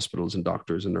after hospitals and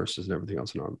doctors and nurses and everything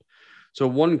else in Ireland. So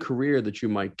one career that you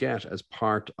might get as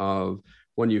part of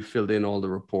when you filled in all the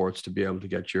reports to be able to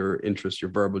get your interest,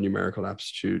 your verbal, numerical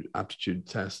aptitude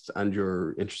tests and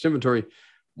your interest inventory,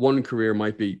 one career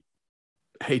might be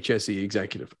HSE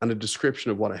executive and a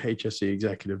description of what a HSE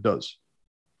executive does.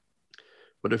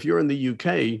 But if you're in the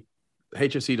UK,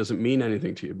 HSE doesn't mean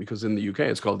anything to you because in the UK,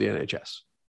 it's called the NHS.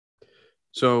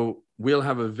 So we'll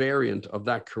have a variant of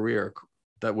that career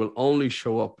that will only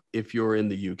show up if you're in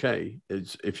the UK,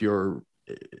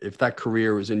 if that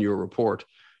career is in your report,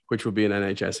 which will be an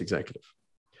NHS executive.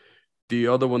 The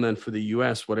other one then for the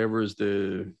US, whatever is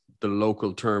the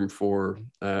local term for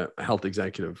a health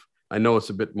executive. I know it's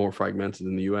a bit more fragmented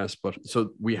in the US, but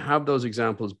so we have those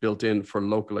examples built in for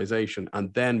localization,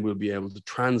 and then we'll be able to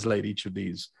translate each of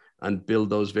these and build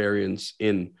those variants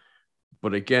in.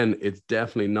 But again, it's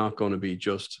definitely not going to be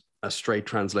just a straight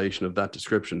translation of that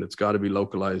description. It's got to be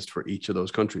localized for each of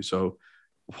those countries. So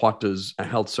what does a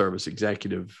health service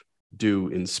executive do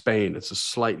in Spain? It's a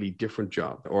slightly different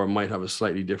job, or it might have a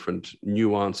slightly different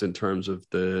nuance in terms of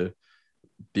the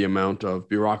amount of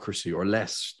bureaucracy or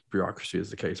less bureaucracy, as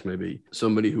the case may be.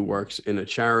 Somebody who works in a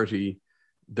charity,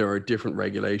 there are different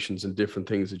regulations and different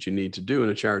things that you need to do in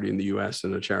a charity in the US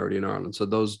and a charity in Ireland. So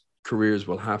those careers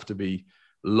will have to be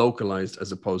localized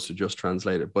as opposed to just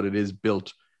translated, but it is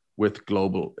built with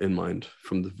global in mind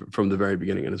from the very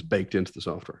beginning and is baked into the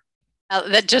software.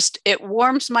 It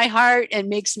warms my heart and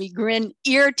makes me grin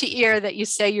ear to ear that you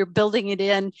say you're building it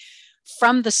in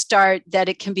from the start, that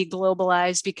it can be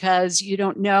globalized, because you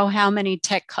don't know how many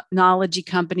technology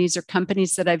companies or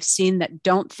companies that I've seen that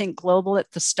don't think global at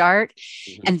the start.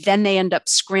 Mm-hmm. And then they end up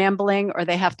scrambling, or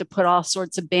they have to put all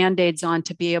sorts of Band-Aids on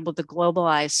to be able to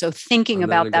globalize. So thinking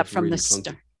about that from really the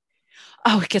start.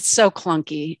 Oh, it gets so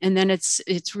clunky. And then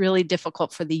it's really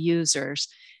difficult for the users.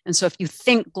 And so if you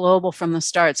think global from the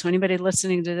start, so anybody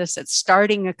listening to this that's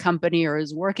starting a company or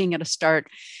is working at a start,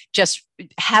 just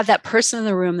have that person in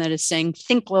the room that is saying,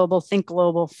 think global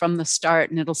from the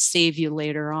start, and it'll save you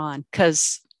later on.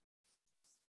 Because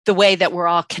the way that we're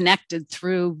all connected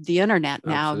through the internet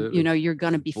now, Absolutely. You're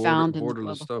going to be found in the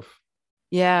global stuff.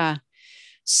 Yeah.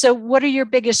 So what are your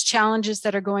biggest challenges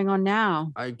that are going on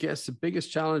now? I guess the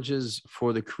biggest challenges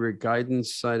for the career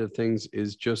guidance side of things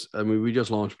is just, I mean, we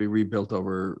just launched, we rebuilt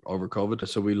over COVID.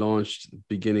 So we launched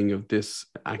beginning of this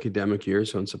academic year.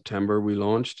 So in September, we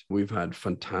launched. We've had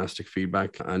fantastic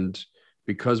feedback. And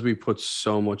because we put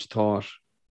so much thought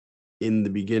in the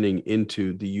beginning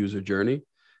into the user journey,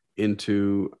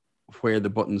 into where the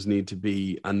buttons need to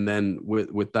be, and then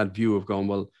with that view of going,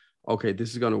 well, okay,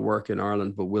 this is going to work in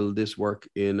Ireland, but will this work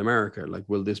in America? Like,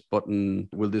 will this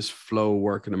flow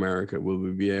work in America? Will we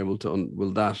be able to,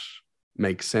 will that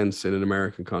make sense in an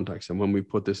American context? And when we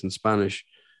put this in Spanish,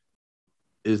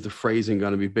 is the phrasing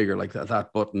going to be bigger? Like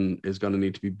that button is going to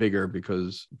need to be bigger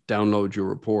because download your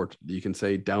report. You can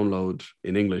say download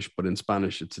in English, but in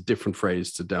Spanish, it's a different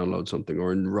phrase to download something,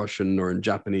 or in Russian or in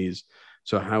Japanese.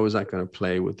 So how is that going to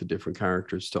play with the different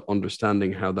characters? So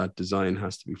understanding how that design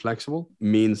has to be flexible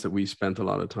means that we spent a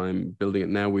lot of time building it.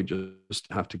 Now we just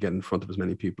have to get in front of as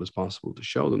many people as possible to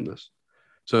show them this.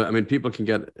 So, I mean, people can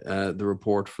get the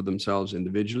report for themselves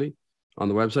individually on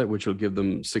the website, which will give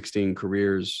them 16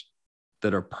 careers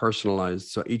that are personalized.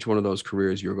 So each one of those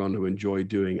careers you're going to enjoy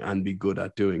doing and be good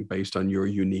at doing based on your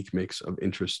unique mix of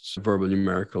interests, verbal,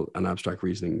 numerical, and abstract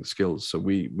reasoning skills. So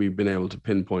we've been able to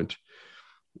pinpoint.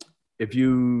 If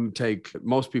you take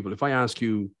most people, if I ask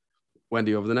you,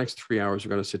 Wendy, over the next 3 hours,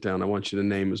 we're going to sit down, I want you to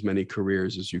name as many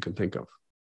careers as you can think of.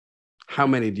 How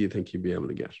many do you think you'd be able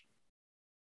to get?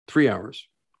 3 hours,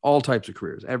 all types of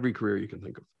careers, every career you can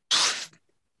think of.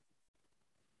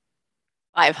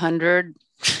 500.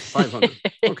 500.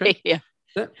 Okay. Yeah.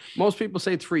 Most people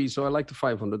say 3, so I like the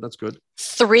 500. That's good.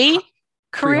 3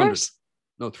 careers?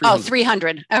 300. No, 300. Oh,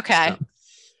 300. Okay. Yeah.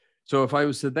 So if I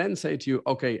was to then say to you,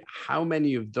 okay, how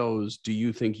many of those do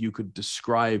you think you could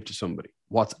describe to somebody?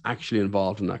 What's actually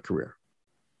involved in that career?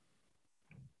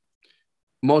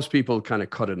 Most people kind of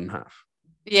cut it in half.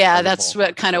 Yeah, that's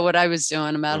what I was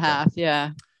doing, about half. Yeah.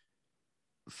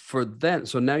 For then,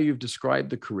 so now you've described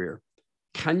the career.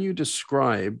 Can you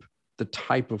describe the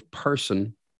type of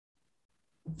person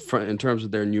in terms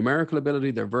of their numerical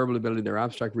ability, their verbal ability, their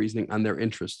abstract reasoning, and their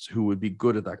interests who would be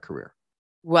good at that career?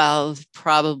 Well,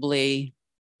 probably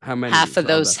how many? Half of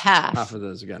those, half of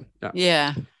those again. Yeah.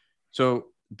 Yeah. So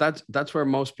that's where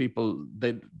most people,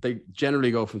 they generally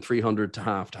go from 300 to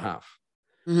half.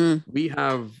 Mm-hmm. We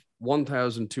have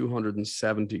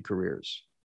 1,270 careers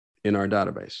in our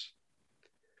database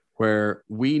where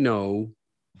we know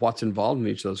what's involved in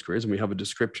each of those careers, and we have a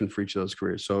description for each of those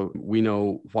careers. So we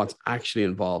know what's actually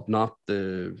involved, not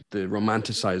the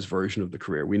romanticized version of the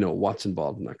career. We know what's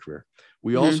involved in that career.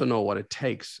 We also know what it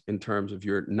takes in terms of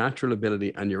your natural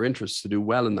ability and your interests to do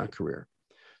well in that career.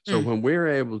 So what we're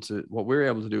able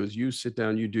to do is you sit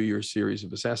down, you do your series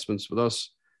of assessments with us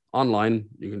online.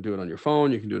 You can do it on your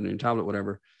phone, you can do it on your tablet,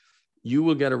 whatever. You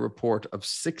will get a report of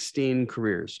 16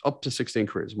 careers, up to 16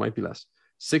 careers, might be less,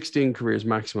 16 careers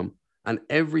maximum. And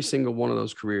every single one of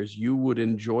those careers you would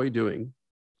enjoy doing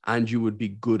and you would be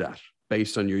good at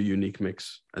based on your unique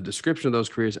mix, a description of those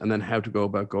careers, and then how to go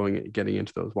about getting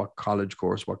into those, what college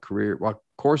course, what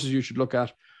courses you should look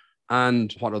at,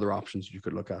 and what other options you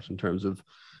could look at in terms of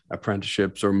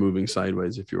apprenticeships or moving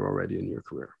sideways if you're already in your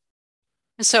career.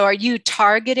 So are you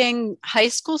targeting high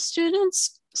school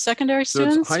students, secondary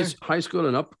students? It's high school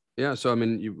and up. Yeah. So, I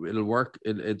mean, it'll work.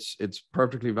 It's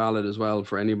perfectly valid as well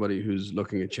for anybody who's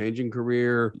looking at changing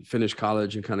career, finished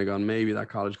college and kind of gone, maybe that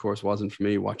college course wasn't for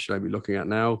me. What should I be looking at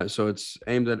now? So it's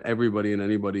aimed at everybody and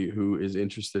anybody who is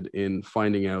interested in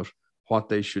finding out what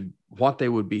they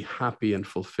would be happy and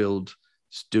fulfilled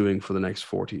doing for the next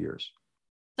 40 years.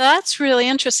 That's really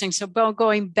interesting. So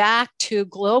going back to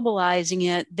globalizing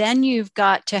it, then you've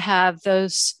got to have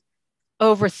those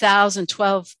over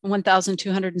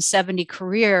 1,270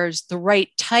 careers, the right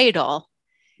title,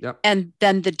 yep. And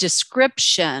then the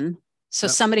description. So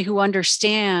yep. Somebody who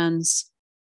understands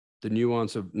the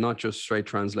nuance of not just straight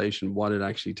translation, what it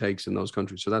actually takes in those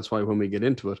countries. So that's why when we get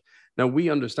into it, now we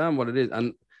understand what it is.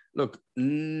 And look,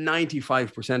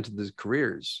 95% of the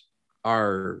careers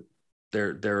they're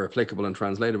applicable and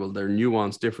translatable. They're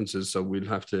nuanced differences. So we'll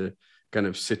have to kind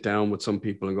of sit down with some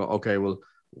people and go,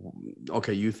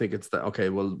 okay, you think it's that, okay,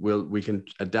 well, we can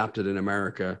adapt it in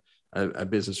America. A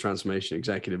business transformation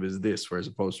executive is this, whereas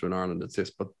opposed to in Ireland, it's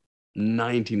this, but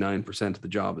 99% of the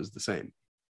job is the same.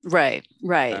 Right.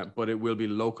 But it will be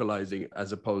localizing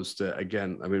as opposed to,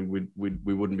 again, I mean,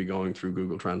 we wouldn't be going through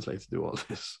Google Translate to do all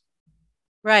this.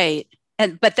 Right.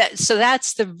 So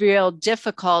that's the real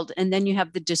difficult. And then you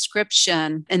have the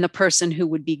description and the person who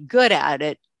would be good at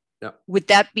it Yeah. Would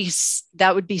that be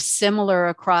similar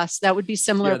across The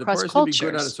person cultures? would be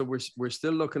good at it. So we're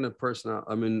still looking at personal.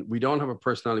 I mean, we don't have a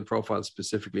personality profile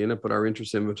specifically in it, but our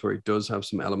interest inventory does have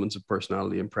some elements of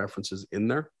personality and preferences in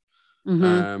there.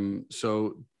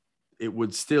 So it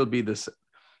would still be this.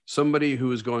 Somebody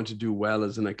who is going to do well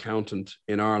as an accountant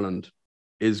in Ireland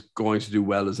is going to do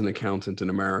well as an accountant in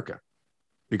America,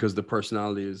 because the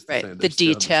personality is the same. The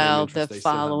detail, the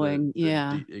following.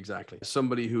 Exactly.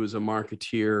 Somebody who is a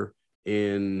marketeer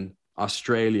in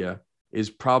Australia is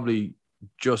probably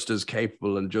just as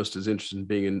capable and just as interested in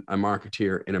being a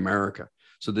marketeer in America.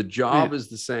 So the job is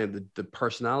the same. The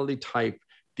personality type,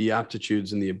 the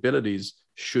aptitudes and the abilities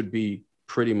should be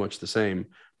pretty much the same,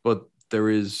 but there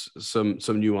is some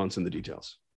nuance in the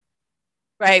details.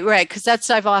 Right. Because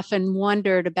I've often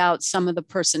wondered about some of the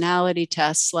personality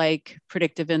tests like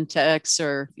predictive index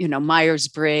or,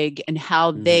 Myers-Briggs, and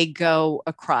how they go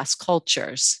across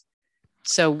cultures.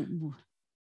 So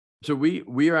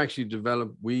we are actually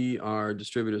we are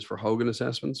distributors for Hogan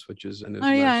Assessments, which is an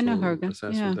international I know Hogan.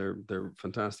 assessment. Yeah. They're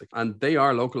fantastic. And they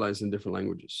are localized in different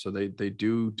languages. So they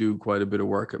do quite a bit of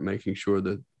work at making sure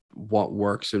that what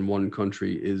works in one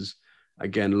country is,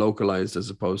 again, localized as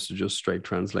opposed to just straight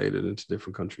translated into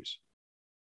different countries.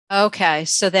 Okay,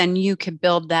 so then you could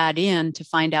build that in to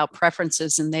find out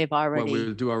preferences, and they've already. Well,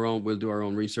 we'll do our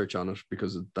own research on it,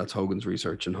 because that's Hogan's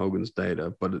research and Hogan's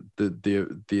data. But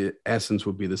the essence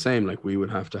would be the same. Like, we would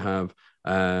have to have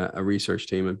a research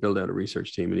team and build out a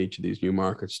research team in each of these new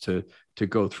markets to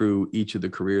go through each of the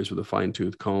careers with a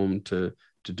fine-tooth comb to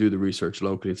do the research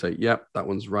locally and say, yep, that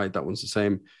one's right, that one's the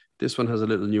same. This one has a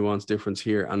little nuance difference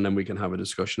here, and then we can have a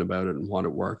discussion about it and what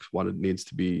it works, what needs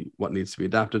to be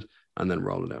adapted, and then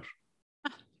roll it out.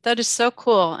 That is so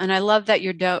cool, and I love that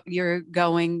you're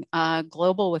going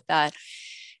global with that.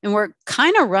 And we're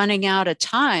kind of running out of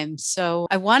time, so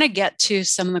I want to get to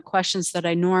some of the questions that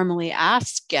I normally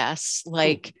ask guests,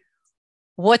 like,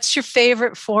 what's your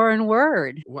favorite foreign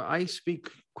word? Well, I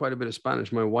speak quite a bit of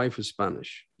Spanish. My wife is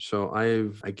Spanish. So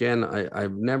I've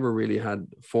never really had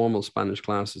formal Spanish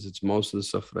classes. It's most of the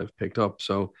stuff that I've picked up.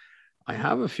 So I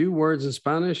have a few words in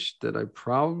Spanish that I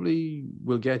probably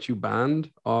will get you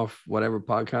banned off whatever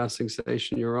podcasting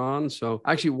station you're on. So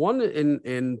actually, one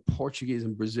in Portuguese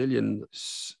and Brazilian,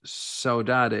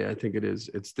 saudade, I think it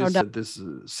is. It's this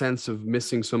sense of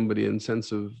missing somebody and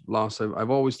sense of loss.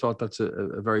 I've always thought that's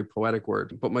a very poetic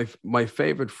word. But my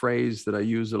favorite phrase that I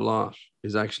use a lot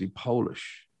is actually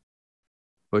Polish,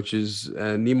 which is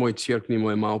ni mój cirk, ni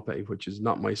mój małpy, which is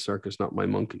not my circus, not my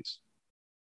monkeys.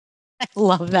 I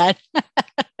love that.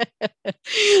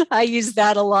 I use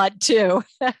that a lot too.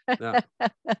 Yeah.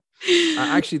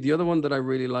 Actually, the other one that I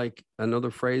really like,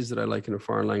 another phrase that I like in a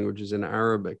foreign language, is in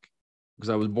Arabic, because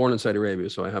I was born in Saudi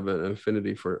Arabia, so I have an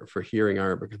affinity for hearing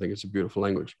Arabic. I think it's a beautiful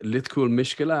language. Litkul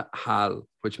mishkila hal,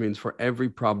 which means for every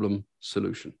problem,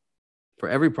 solution. For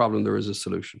every problem, there is a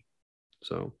solution.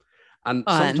 So, and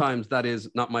sometimes that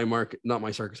is not my market, not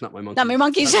my circus, not my monkeys. Not my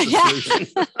monkeys.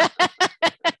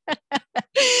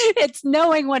 It's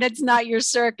knowing when it's not your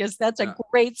circus. That's a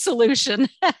great solution.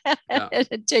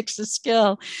 It takes a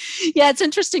skill. Yeah, it's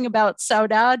interesting about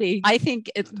saudade. I think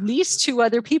at least 2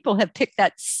 other people have picked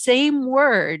that same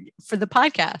word for the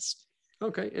podcast.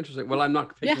 Okay, interesting. Well, I'm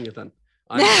not picking it then.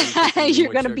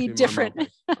 You're going to be different.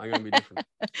 I'm going to be different.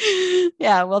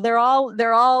 Yeah, well, they're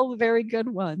all very good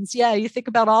ones. Yeah, you think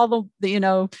about all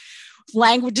the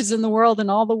languages in the world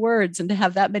and all the words, and to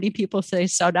have that many people say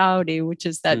saudade, which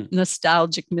is that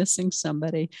nostalgic missing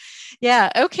somebody.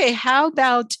 Yeah. Okay. How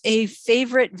about a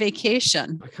favorite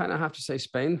vacation? I kind of have to say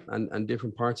Spain and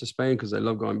different parts of Spain, because I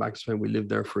love going back to Spain. We lived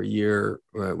there for a year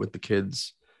with the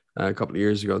kids. A couple of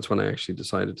years ago, it's when I actually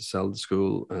decided to sell the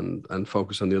school and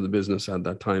focus on the other business. I had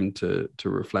that time to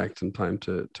reflect and time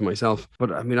to myself.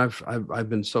 But I mean, I've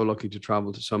been so lucky to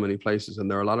travel to so many places, and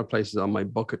there are a lot of places on my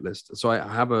bucket list. So I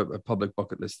have a public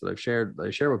bucket list that I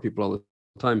share with people all the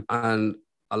time. And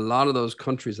a lot of those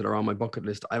countries that are on my bucket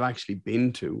list, I've actually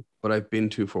been to, but I've been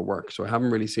to for work. So I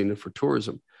haven't really seen it for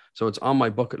tourism. So it's on my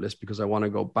bucket list because I want to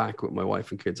go back with my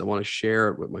wife and kids. I want to share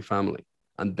it with my family.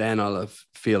 And then I'll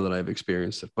feel that I've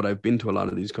experienced it. But I've been to a lot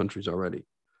of these countries already.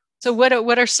 So what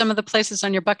are some of the places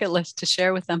on your bucket list to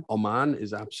share with them? Oman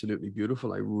is absolutely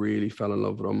beautiful. I really fell in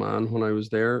love with Oman when I was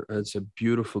there. It's a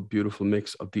beautiful, beautiful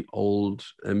mix of the old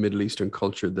Middle Eastern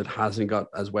culture that hasn't got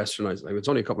as westernized. Like, it's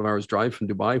only a couple of hours drive from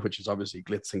Dubai, which is obviously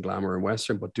glitz and glamour and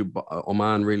Western, but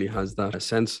Oman really has that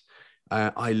sense.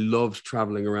 I loved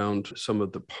traveling around some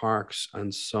of the parks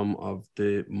and some of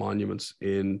the monuments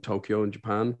in Tokyo in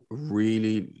Japan.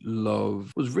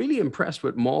 Was really impressed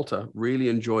with Malta, really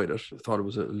enjoyed it. Thought it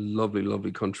was a lovely,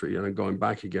 lovely country. And I'm going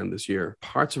back again this year.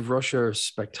 Parts of Russia are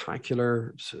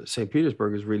spectacular. St.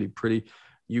 Petersburg is really pretty.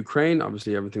 Ukraine,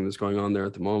 obviously, everything that's going on there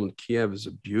at the moment. Kiev is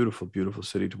a beautiful, beautiful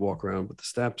city to walk around with the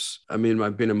steps. I mean,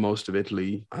 I've been in most of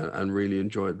Italy and really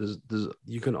enjoyed it.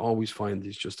 You can always find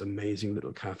these just amazing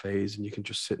little cafes, and you can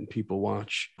just sit and people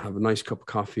watch, have a nice cup of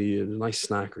coffee and a nice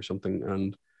snack or something.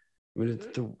 And I mean,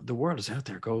 the world is out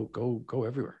there. Go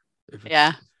everywhere.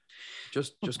 Yeah.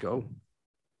 Just go.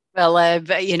 Well,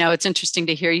 it's interesting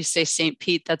to hear you say St.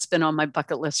 Pete. That's been on my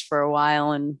bucket list for a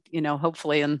while. And,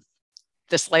 hopefully in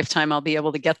this lifetime, I'll be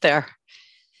able to get there.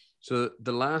 So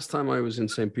the last time I was in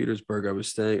St. Petersburg, I was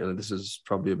staying, and this is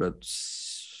probably about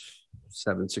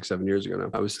 7 years ago now.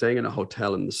 I was staying in a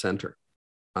hotel in the center,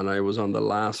 and I was on the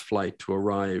last flight to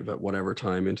arrive at whatever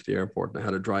time into the airport. And I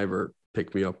had a driver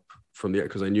pick me up from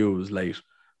because I knew it was late,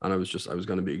 and I was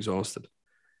going to be exhausted.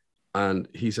 And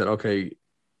he said, "Okay,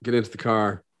 get into the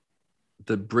car.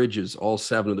 The bridges, all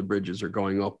 7 of the bridges, are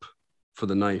going up for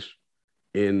the night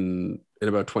in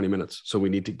about 20 minutes. So we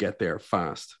need to get there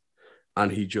fast."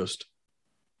 And he just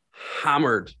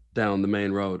hammered down the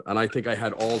main road. And I think I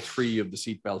had all 3 of the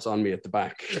seatbelts on me at the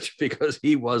back because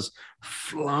he was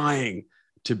flying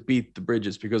to beat the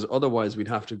bridges, because otherwise we'd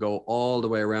have to go all the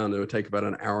way around. It would take about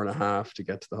an hour and a half to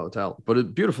get to the hotel. But a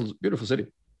beautiful, beautiful city.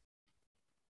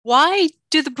 Why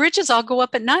do the bridges all go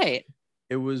up at night?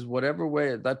 It was whatever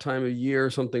way at that time of year or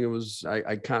something. It was,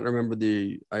 I can't remember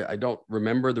I don't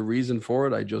remember the reason for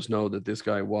it. I just know that this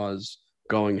guy was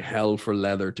going hell for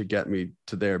leather to get me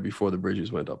to there before the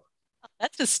bridges went up.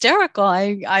 That's hysterical.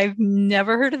 I've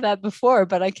never heard of that before,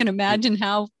 but I can imagine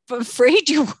how afraid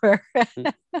you were.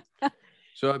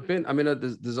 So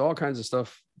there's all kinds of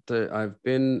stuff that I've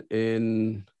been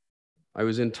in. I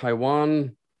was in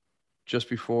Taiwan just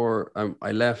before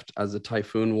I left as the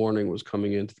typhoon warning was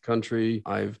coming into the country.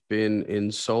 I've been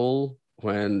in Seoul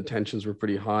when tensions were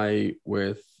pretty high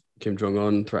with Kim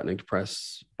Jong-un threatening to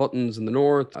press buttons in the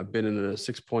north. I've been in a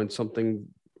 6-point something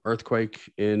earthquake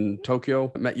in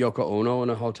Tokyo. I met Yoko Ono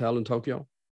in a hotel in Tokyo.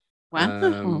 Wow.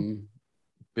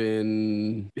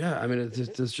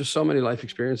 There's just so many life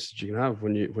experiences you can have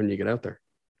when you get out there.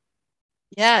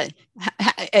 Yeah,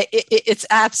 it's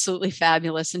absolutely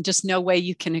fabulous, and just no way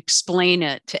you can explain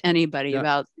it to anybody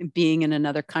about being in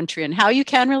another country and how you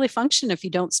can really function if you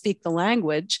don't speak the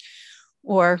language,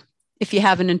 or if you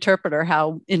have an interpreter,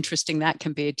 how interesting that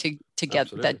can be to get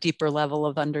Absolutely. That deeper level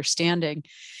of understanding.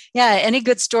 Yeah. Any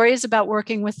good stories about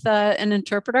working with an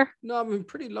interpreter? No, I've been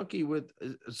pretty lucky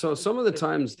so some of the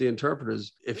times the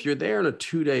interpreters, if you're there on a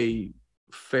 2-day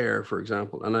fair, for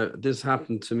example, and this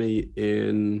happened to me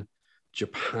in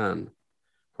Japan,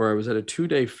 where I was at a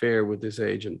 2-day fair with this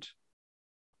agent.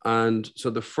 And so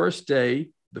the first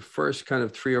day, the first kind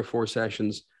of 3 or 4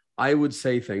 sessions, I would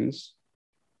say things.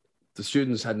 The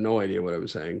students had no idea what I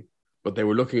was saying, but they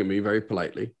were looking at me very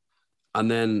politely.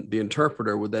 And then the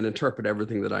interpreter would then interpret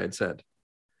everything that I had said.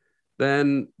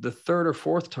 Then the 3rd or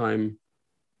 4th time,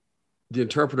 the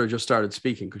interpreter just started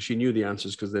speaking because she knew the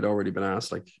answers because they'd already been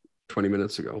asked like 20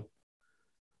 minutes ago.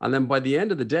 And then by the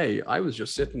end of the day, I was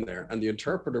just sitting there and the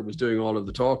interpreter was doing all of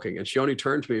the talking, and she only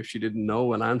turned to me if she didn't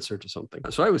know an answer to something.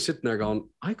 So I was sitting there going,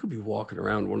 I could be walking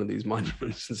around one of these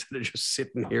monuments instead of just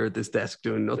sitting here at this desk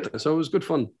doing nothing. So it was good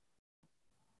fun.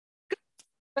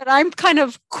 But I'm kind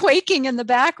of quaking in the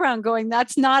background going,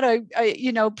 that's not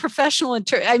a professional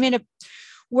it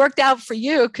worked out for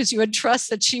you because you had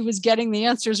trust that she was getting the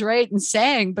answers right and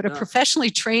saying, but a professionally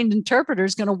trained interpreter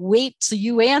is going to wait till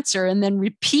you answer and then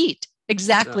repeat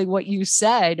exactly what you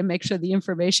say to make sure the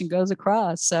information goes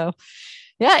across. So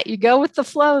you go with the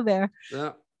flow there.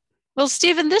 Yeah. Well,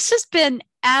 Stephen, this has been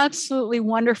absolutely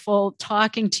wonderful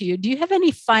talking to you. Do you have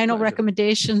any final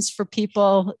recommendations for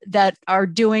people that are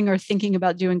doing or thinking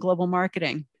about doing global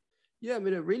marketing? Yeah,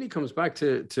 it really comes back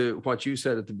to what you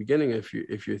said at the beginning. If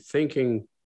you're thinking,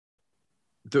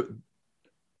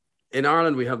 in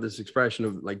Ireland, we have this expression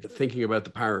of like thinking about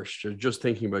the parish, or just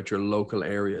thinking about your local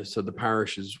area. So the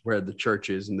parish is where the church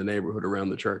is in the neighborhood around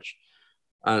the church.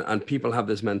 And people have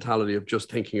this mentality of just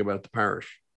thinking about the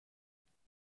parish.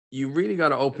 You really got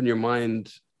to open your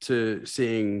mind to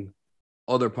seeing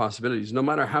other possibilities. No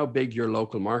matter how big your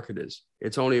local market is,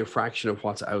 it's only a fraction of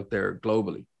what's out there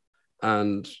globally.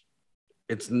 And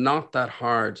it's not that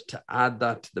hard to add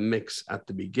that to the mix at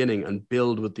the beginning and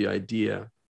build with the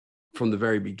idea from the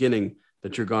very beginning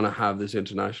that you're going to have this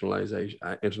international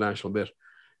bit.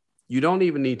 You don't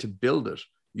even need to build it.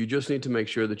 You just need to make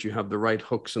sure that you have the right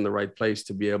hooks in the right place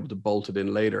to be able to bolt it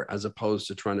in later, as opposed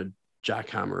to trying to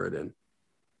jackhammer it in.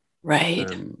 Right.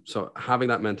 So having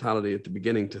that mentality at the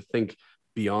beginning to think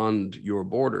beyond your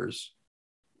borders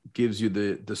gives you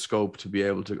the scope to be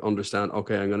able to understand,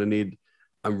 okay,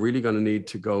 I'm really going to need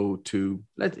to go to,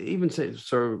 let's even say,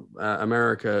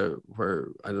 America, where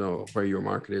I don't know where your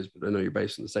market is, but I know you're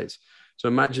based in the States. So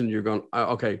imagine you're going,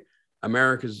 okay,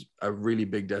 America's a really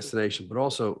big destination, but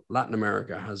also Latin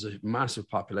America has a massive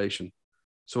population.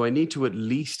 So I need to at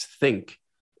least think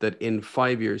that in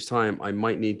 5 years' time, I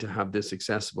might need to have this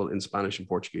accessible in Spanish and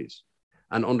Portuguese.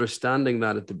 And understanding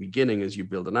that at the beginning, as you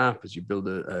build an app, as you build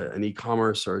an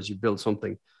e-commerce, or as you build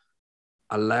something,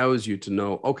 allows you to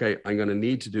know, okay, I'm going to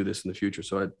need to do this in the future.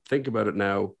 So I think about it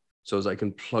now so as I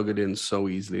can plug it in so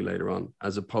easily later on,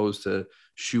 as opposed to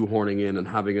shoehorning in and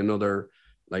having another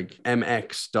like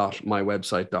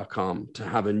mx.mywebsite.com to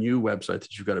have a new website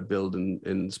that you've got to build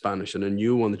in Spanish and a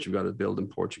new one that you've got to build in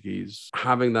Portuguese.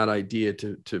 Having that idea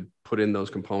to put in those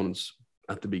components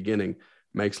at the beginning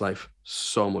makes life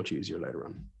so much easier later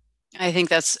on. I think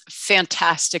that's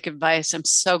fantastic advice. I'm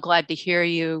so glad to hear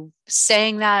you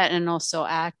saying that and also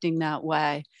acting that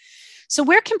way. So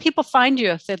where can people find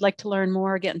you if they'd like to learn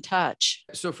more or get in touch?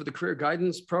 So for the career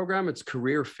guidance program, it's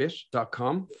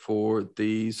careerfit.com. For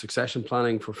the succession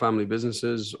planning for family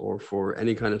businesses or for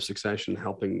any kind of succession,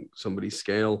 helping somebody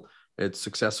scale, it's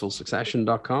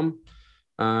successfulsuccession.com.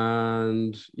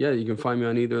 And yeah, you can find me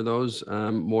on either of those.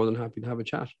 I'm more than happy to have a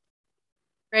chat.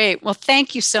 Great. Well,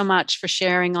 thank you so much for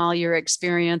sharing all your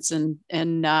experience and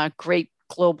great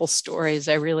global stories.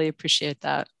 I really appreciate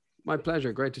that. My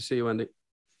pleasure. Great to see you, Wendy.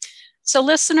 So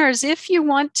listeners, if you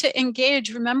want to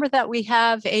engage, remember that we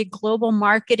have a global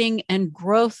marketing and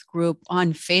growth group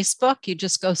on Facebook. You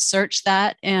just go search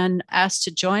that and ask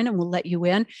to join and we'll let you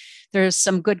in. There's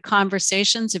some good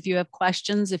conversations. If you have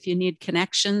questions, if you need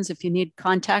connections, if you need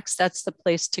contacts, that's the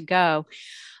place to go.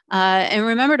 And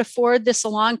remember to forward this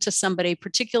along to somebody,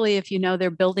 particularly if you know they're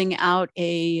building out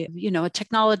a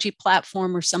technology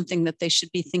platform or something that they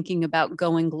should be thinking about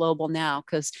going global now,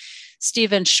 because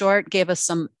Stephen Short gave us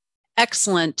some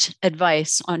excellent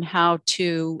advice on how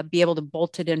to be able to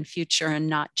bolt it in future and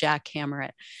not jackhammer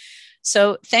it.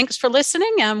 So thanks for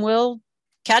listening, and we'll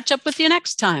catch up with you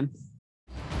next time.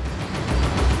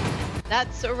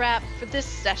 That's a wrap for this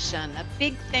session. A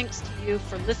big thanks to you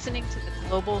for listening to the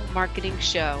Global Marketing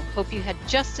Show. Hope you had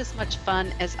just as much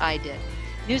fun as I did.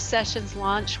 New sessions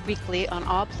launch weekly on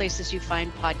all places you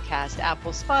find podcasts: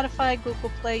 Apple, Spotify,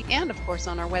 Google Play, and of course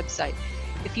on our website.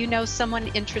 If you know someone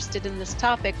interested in this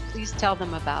topic, please tell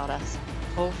them about us.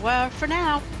 Au revoir for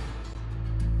now.